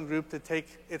auto-scaling group to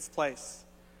take its place.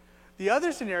 The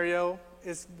other scenario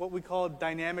is what we call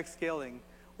dynamic scaling,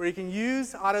 where you can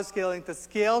use auto-scaling to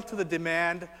scale to the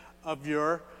demand of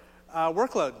your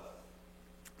workload.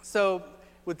 So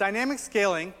with dynamic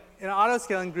scaling, in an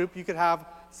auto-scaling group, you could have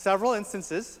several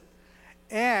instances,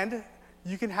 and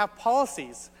you can have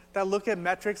policies that look at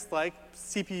metrics like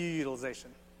CPU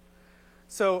utilization.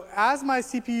 So as my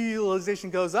CPU utilization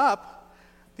goes up,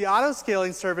 the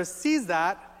auto-scaling service sees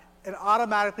that and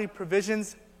automatically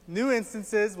provisions new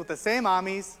instances with the same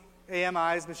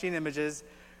AMIs, machine images,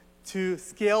 to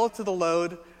scale to the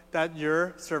load that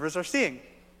your servers are seeing.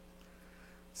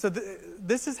 So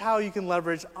this is how you can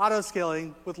leverage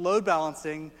auto-scaling with load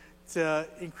balancing to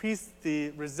increase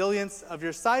the resilience of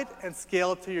your site and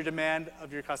scale to your demand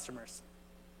of your customers.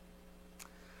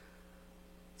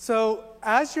 So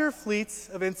as your fleets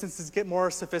of instances get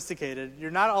more sophisticated, you're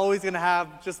not always going to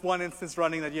have just one instance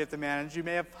running that you have to manage. You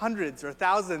may have hundreds or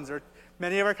thousands, or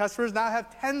many of our customers now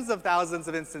have tens of thousands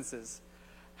of instances.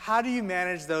 How do you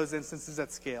manage those instances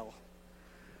at scale?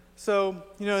 So,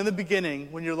 in the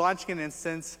beginning, when you're launching an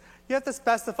instance, you have to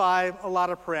specify a lot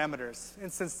of parameters: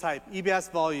 instance type, EBS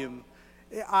volume,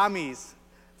 AMIs,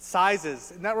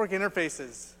 sizes, network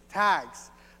interfaces,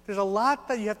 tags. There's a lot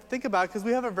that you have to think about because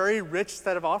we have a very rich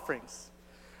set of offerings.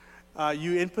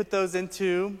 You input those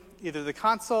into either the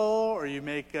console, or you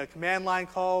make a command line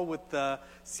call with the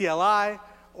CLI,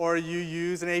 or you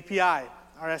use an API,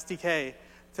 our SDK,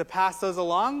 to pass those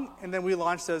along, and then we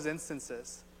launch those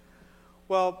instances.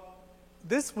 Well,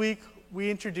 this week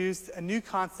we introduced a new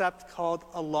concept called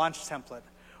a launch template,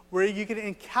 where you can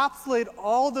encapsulate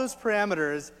all those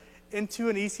parameters into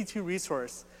an EC2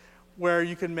 resource, where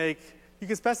you can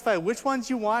specify which ones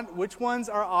you want, which ones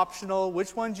are optional,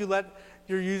 which ones you let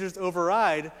your users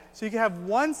override, so you can have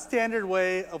one standard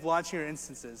way of launching your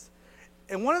instances.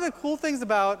 And one of the cool things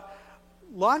about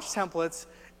launch templates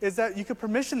is that you can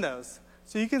permission those.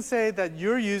 So you can say that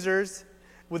your users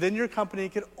within your company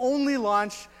could only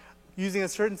launch using a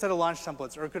certain set of launch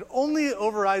templates, or could only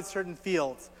override certain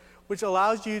fields, which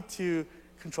allows you to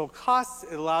control costs,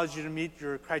 it allows you to meet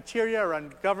your criteria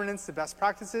around governance and best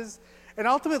practices, and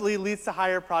ultimately leads to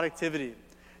higher productivity.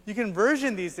 You can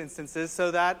version these instances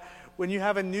so that when you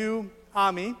have a new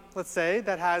AMI, let's say,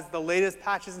 that has the latest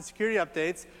patches and security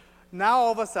updates, now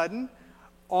all of a sudden,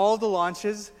 all the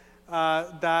launches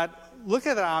that look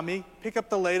at the AMI pick up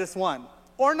the latest one.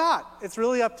 Or not. It's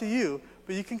really up to you,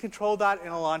 but you can control that in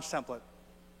a launch template.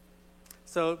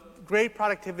 So great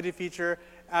productivity feature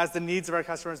as the needs of our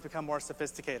customers become more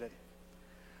sophisticated.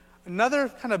 Another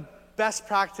kind of best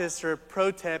practice or pro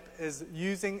tip is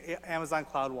using Amazon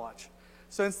CloudWatch.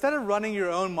 So instead of running your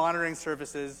own monitoring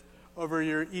services over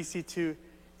your EC2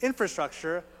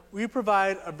 infrastructure, we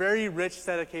provide a very rich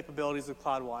set of capabilities with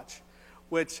CloudWatch,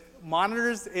 which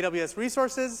monitors AWS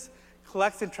resources,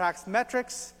 collects and tracks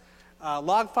metrics,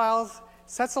 log files,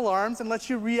 sets alarms, and lets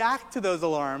you react to those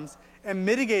alarms and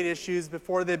mitigate issues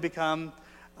before they become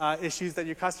issues that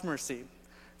your customers see.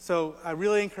 So I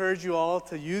really encourage you all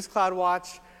to use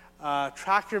CloudWatch,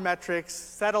 track your metrics,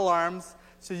 set alarms,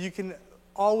 so you can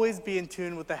always be in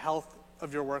tune with the health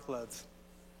of your workloads.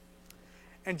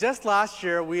 And just last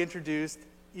year, we introduced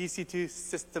EC2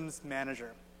 Systems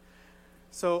Manager.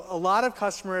 So a lot of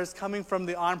customers coming from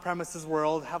the on-premises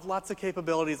world have lots of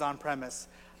capabilities on-premise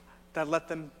that let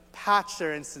them patch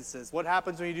their instances. What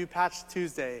happens when you do Patch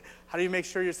Tuesday? How do you make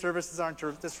sure your services aren't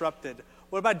disrupted?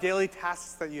 What about daily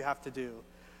tasks that you have to do?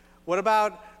 What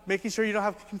about making sure you don't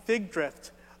have config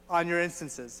drift on your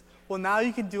instances? Well, now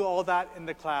you can do all that in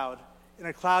the cloud, in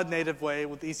a cloud-native way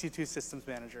with EC2 Systems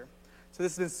Manager. So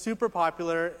this has been super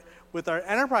popular with our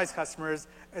enterprise customers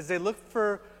as they look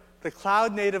for the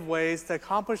cloud-native ways to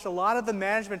accomplish a lot of the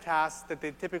management tasks that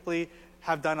they typically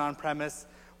have done on-premise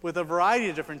with a variety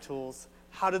of different tools.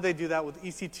 How do they do that with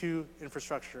EC2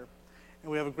 infrastructure?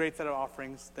 And we have a great set of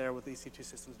offerings there with EC2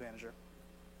 Systems Manager.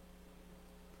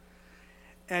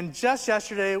 And just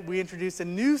yesterday, we introduced a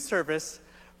new service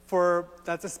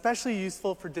that's especially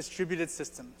useful for distributed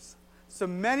systems. So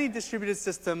many distributed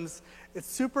systems, it's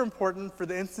super important for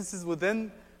the instances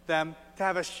within them to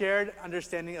have a shared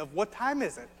understanding of what time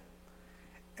is it.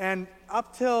 And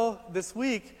up till this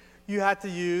week, you had to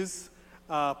use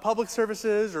public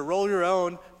services or roll your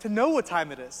own to know what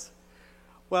time it is.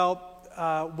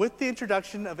 Well, with the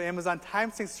introduction of Amazon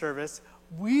TimeSync service,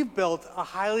 we've built a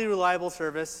highly reliable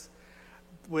service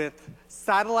with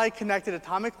satellite-connected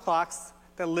atomic clocks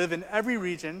that live in every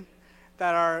region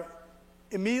that are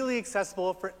immediately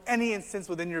accessible for any instance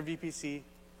within your VPC,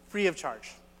 free of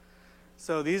charge.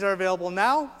 So these are available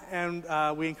now, and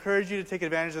we encourage you to take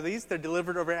advantage of these. They're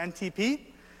delivered over NTP,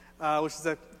 which is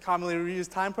a commonly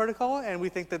used time protocol, and we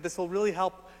think that this will really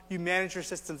help you manage your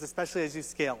systems, especially as you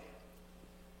scale.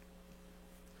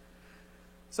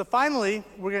 So finally,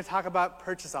 we're going to talk about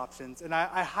purchase options. And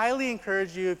I highly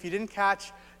encourage you, if you didn't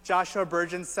catch Joshua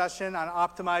Burgeon's session on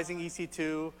optimizing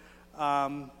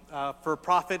EC2 for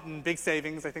profit and big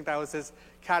savings, I think that was his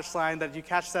catch line, that you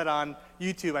catch that on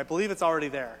YouTube. I believe it's already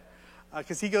there,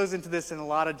 because he goes into this in a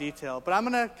lot of detail. But I'm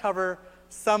going to cover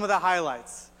some of the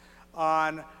highlights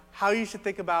on how you should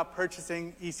think about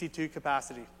purchasing EC2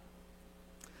 capacity.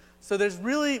 So there's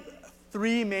really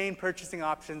three main purchasing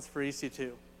options for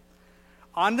EC2.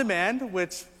 On demand,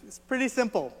 which is pretty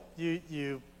simple.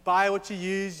 You buy what you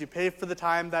use, you pay for the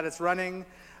time that it's running.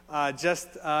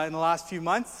 Just in the last few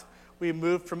months, we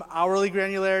moved from hourly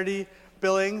granularity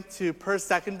billing to per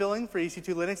second billing for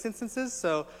EC2 Linux instances.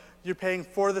 So you're paying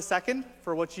for the second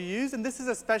for what you use. And this is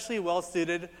especially well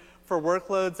suited for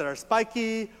workloads that are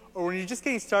spiky, or when you're just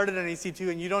getting started on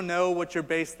EC2 and you don't know what your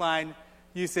baseline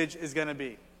usage is going to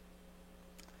be.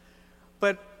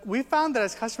 But we found that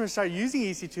as customers start using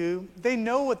EC2, they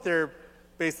know what their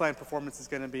baseline performance is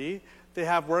going to be. They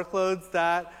have workloads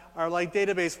that are like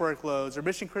database workloads or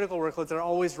mission-critical workloads that are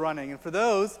always running. And for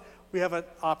those, we have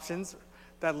options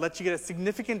that let you get a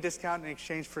significant discount in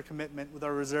exchange for commitment with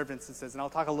our reserved instances. And I'll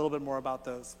talk a little bit more about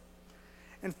those.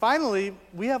 And finally,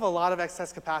 we have a lot of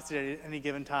excess capacity at any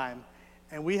given time.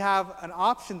 And we have an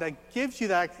option that gives you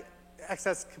that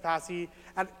excess capacity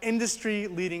at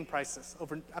industry-leading prices,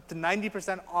 up to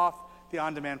 90% off the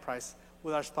on-demand price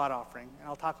with our spot offering. And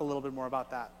I'll talk a little bit more about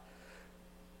that.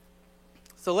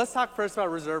 So let's talk first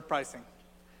about reserve pricing.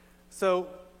 So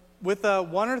with a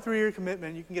 1 or 3 year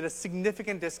commitment, you can get a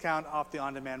significant discount off the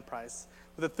on-demand price.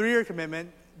 With a 3-year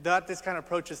commitment, that discount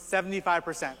approaches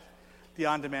 75% the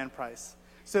on-demand price.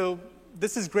 So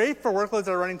this is great for workloads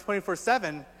that are running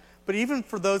 24/7, but even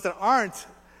for those that aren't,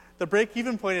 the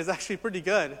break-even point is actually pretty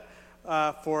good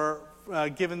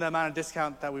given the amount of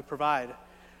discount that we provide.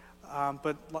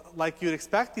 But like you'd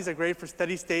expect, these are great for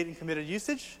steady state and committed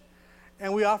usage.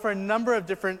 And we offer a number of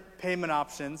different payment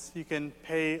options. You can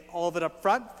pay all of it up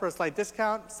front for a slight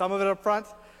discount, some of it up front,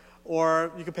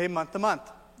 or you can pay month to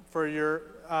month for your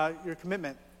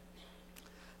commitment.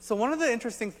 So one of the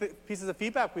interesting pieces of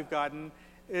feedback we've gotten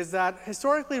is that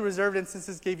historically reserved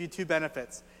instances gave you two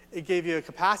benefits. It gave you a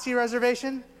capacity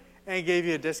reservation, and it gave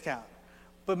you a discount.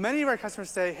 But many of our customers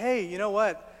say, hey, you know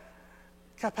what?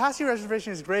 Capacity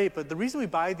reservation is great, but the reason we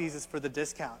buy these is for the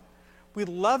discount. We'd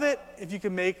love it if you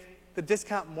could make the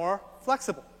discount more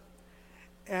flexible.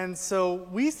 And so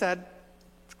we said,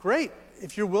 great.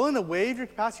 If you're willing to waive your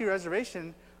capacity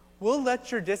reservation, we'll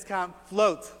let your discount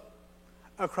float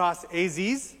across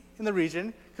AZs in the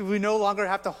region, because we no longer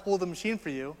have to hold the machine for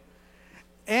you,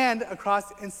 and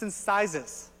across instance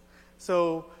sizes.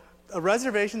 So a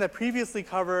reservation that previously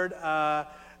covered a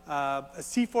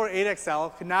C4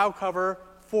 8XL can now cover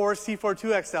 4 C4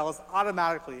 2XLs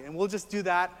automatically, and we'll just do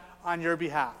that on your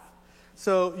behalf.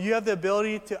 So you have the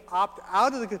ability to opt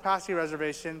out of the capacity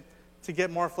reservation to get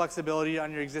more flexibility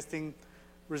on your existing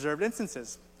reserved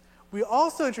instances. We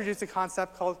also introduced a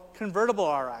concept called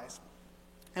convertible RIs.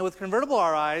 And with convertible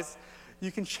RIs,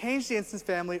 you can change the instance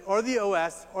family or the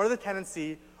OS or the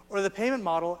tenancy or the payment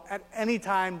model at any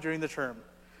time during the term.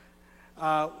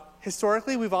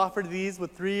 Historically, we've offered these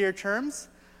with 3-year terms,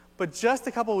 but just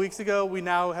a couple weeks ago, we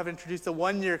now have introduced a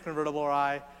 1-year convertible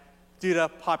RI due to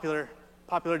popular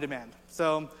demand.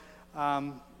 So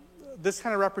this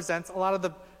kind of represents a lot of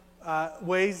the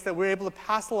ways that we're able to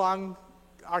pass along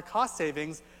our cost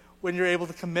savings when you're able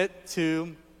to commit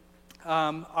to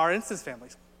our instance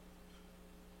families.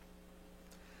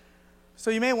 So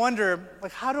you may wonder,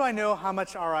 like, how do I know how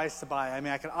much RIs to buy? I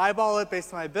mean, I can eyeball it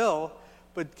based on my bill,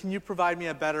 but can you provide me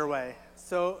a better way?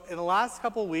 So in the last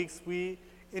couple of weeks, we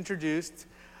introduced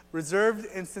reserved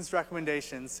instance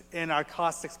recommendations in our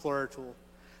Cost Explorer tool.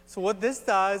 So what this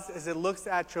does is it looks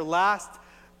at your last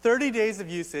 30 days of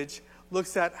usage,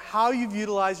 looks at how you've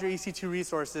utilized your EC2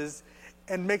 resources,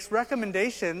 and makes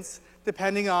recommendations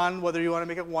depending on whether you want to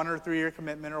make a 1 or 3 year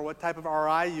commitment or what type of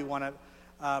RI you want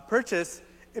to purchase.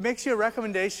 It makes you a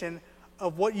recommendation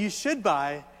of what you should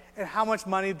buy and how much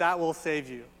money that will save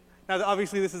you. Now,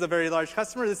 obviously, this is a very large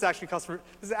customer. This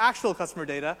is actual customer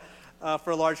data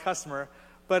for a large customer.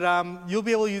 But you'll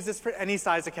be able to use this for any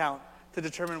size account to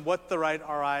determine what the right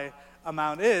RI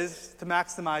amount is to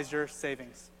maximize your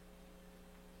savings.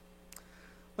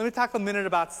 Let me talk a minute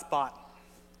about Spot.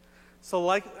 So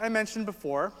like I mentioned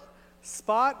before,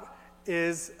 Spot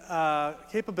is a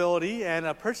capability and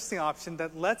a purchasing option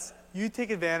that lets you take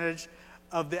advantage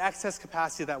of the excess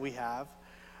capacity that we have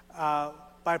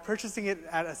by purchasing it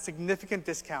at a significant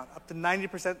discount, up to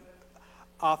 90%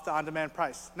 off the on-demand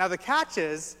price. Now the catch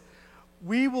is,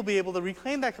 we will be able to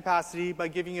reclaim that capacity by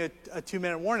giving you a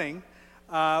 2-minute warning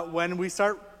when we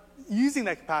start using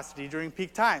that capacity during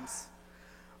peak times.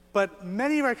 But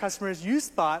many of our customers use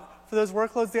Spot for those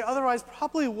workloads they otherwise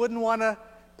probably wouldn't want to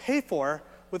pay for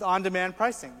with on-demand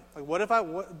pricing. Like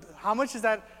how much is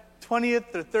that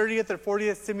 20th or 30th or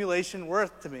 40th simulation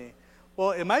worth to me?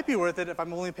 Well, it might be worth it if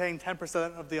I'm only paying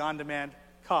 10% of the on-demand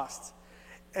cost.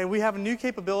 And we have a new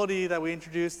capability that we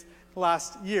introduced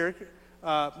last year,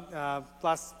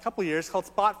 last couple years, called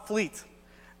Spot Fleet.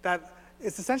 That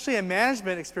is essentially a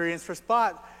management experience for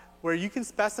Spot where you can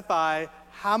specify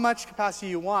how much capacity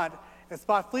you want, and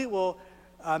Spot Fleet will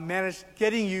manage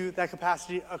getting you that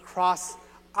capacity across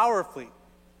our fleet.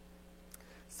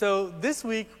 So this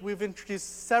week, we've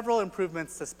introduced several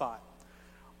improvements to Spot.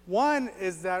 One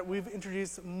is that we've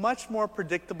introduced much more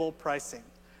predictable pricing.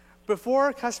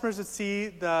 Before, customers would see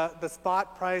the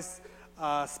spot price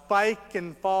spike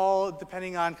and fall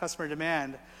depending on customer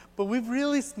demand. But we've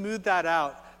really smoothed that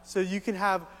out so you can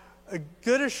have a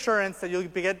good assurance that you'll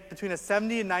get between a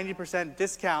 70 and 90%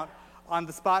 discount on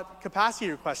the spot capacity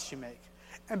requests you make.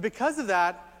 And because of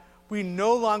that, we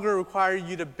no longer require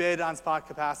you to bid on spot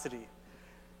capacity.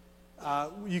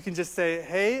 You can just say,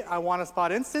 hey, I want a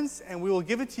Spot instance, and we will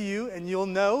give it to you, and you'll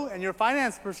know, and your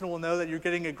finance person will know that you're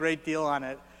getting a great deal on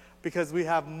it because we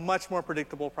have much more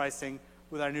predictable pricing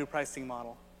with our new pricing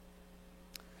model.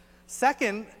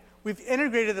 Second, we've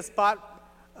integrated the Spot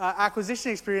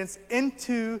acquisition experience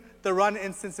into the Run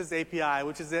Instances API,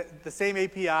 which is the same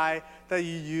API that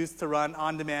you use to run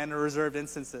on-demand or reserved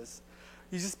instances.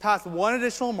 You just pass one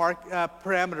additional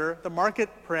parameter, the market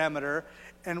parameter,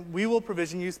 and we will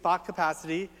provision you Spot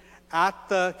capacity at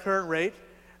the current rate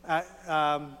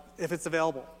if it's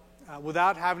available,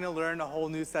 without having to learn a whole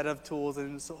new set of tools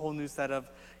and a whole new set of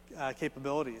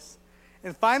capabilities.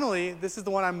 And finally, this is the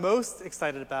one I'm most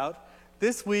excited about.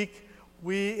 This week,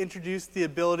 we introduced the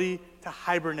ability to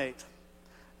hibernate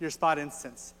your Spot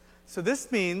instance. So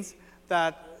this means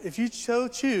that if you so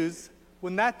choose,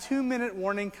 when that 2-minute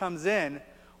warning comes in,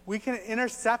 we can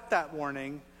intercept that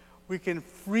warning. We can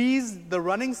freeze the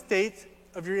running state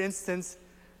of your instance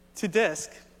to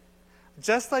disk,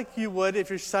 just like you would if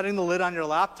you're shutting the lid on your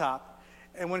laptop.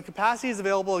 And when capacity is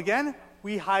available again,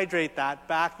 we hydrate that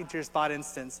back into your Spot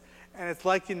instance, and it's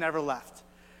like you never left.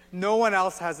 No one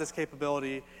else has this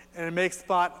capability, and it makes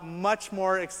Spot much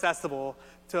more accessible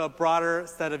to a broader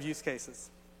set of use cases.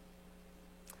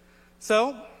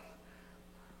 So,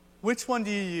 which one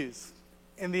do you use?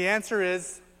 And the answer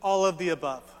is all of the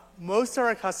above. Most of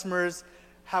our customers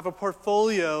have a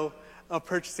portfolio of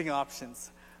purchasing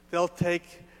options. They'll take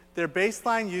their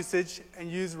baseline usage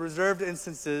and use reserved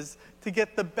instances to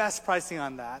get the best pricing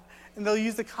on that. And they'll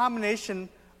use a combination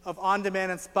of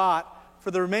on-demand and Spot for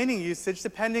the remaining usage,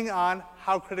 depending on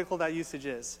how critical that usage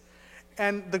is.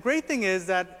 And the great thing is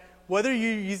that whether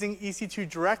you're using EC2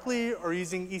 directly or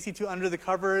using EC2 under the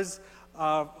covers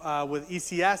with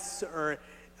ECS or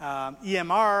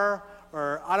EMR,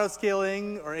 or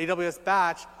auto-scaling, or AWS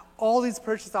Batch, all these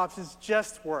purchase options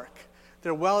just work.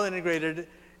 They're well integrated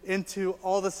into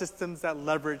all the systems that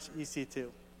leverage EC2.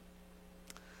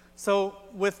 So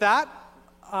with that,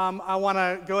 I want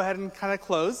to go ahead and kind of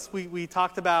close. We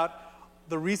talked about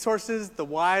the resources, the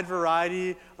wide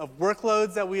variety of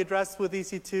workloads that we address with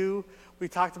EC2. We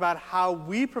talked about how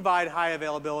we provide high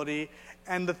availability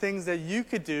and the things that you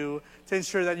could do to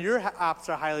ensure that your apps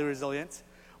are highly resilient.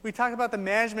 We talked about the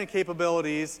management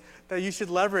capabilities that you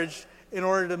should leverage in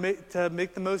order to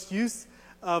make the most use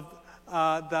of the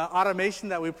automation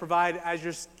that we provide as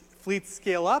your fleets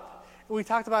scale up. And we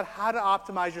talked about how to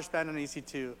optimize your spend on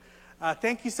EC2.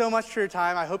 Thank you so much for your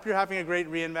time. I hope you're having a great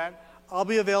reInvent. I'll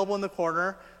be available in the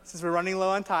corner since we're running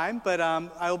low on time, but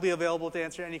I will be available to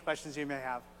answer any questions you may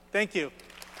have. Thank you.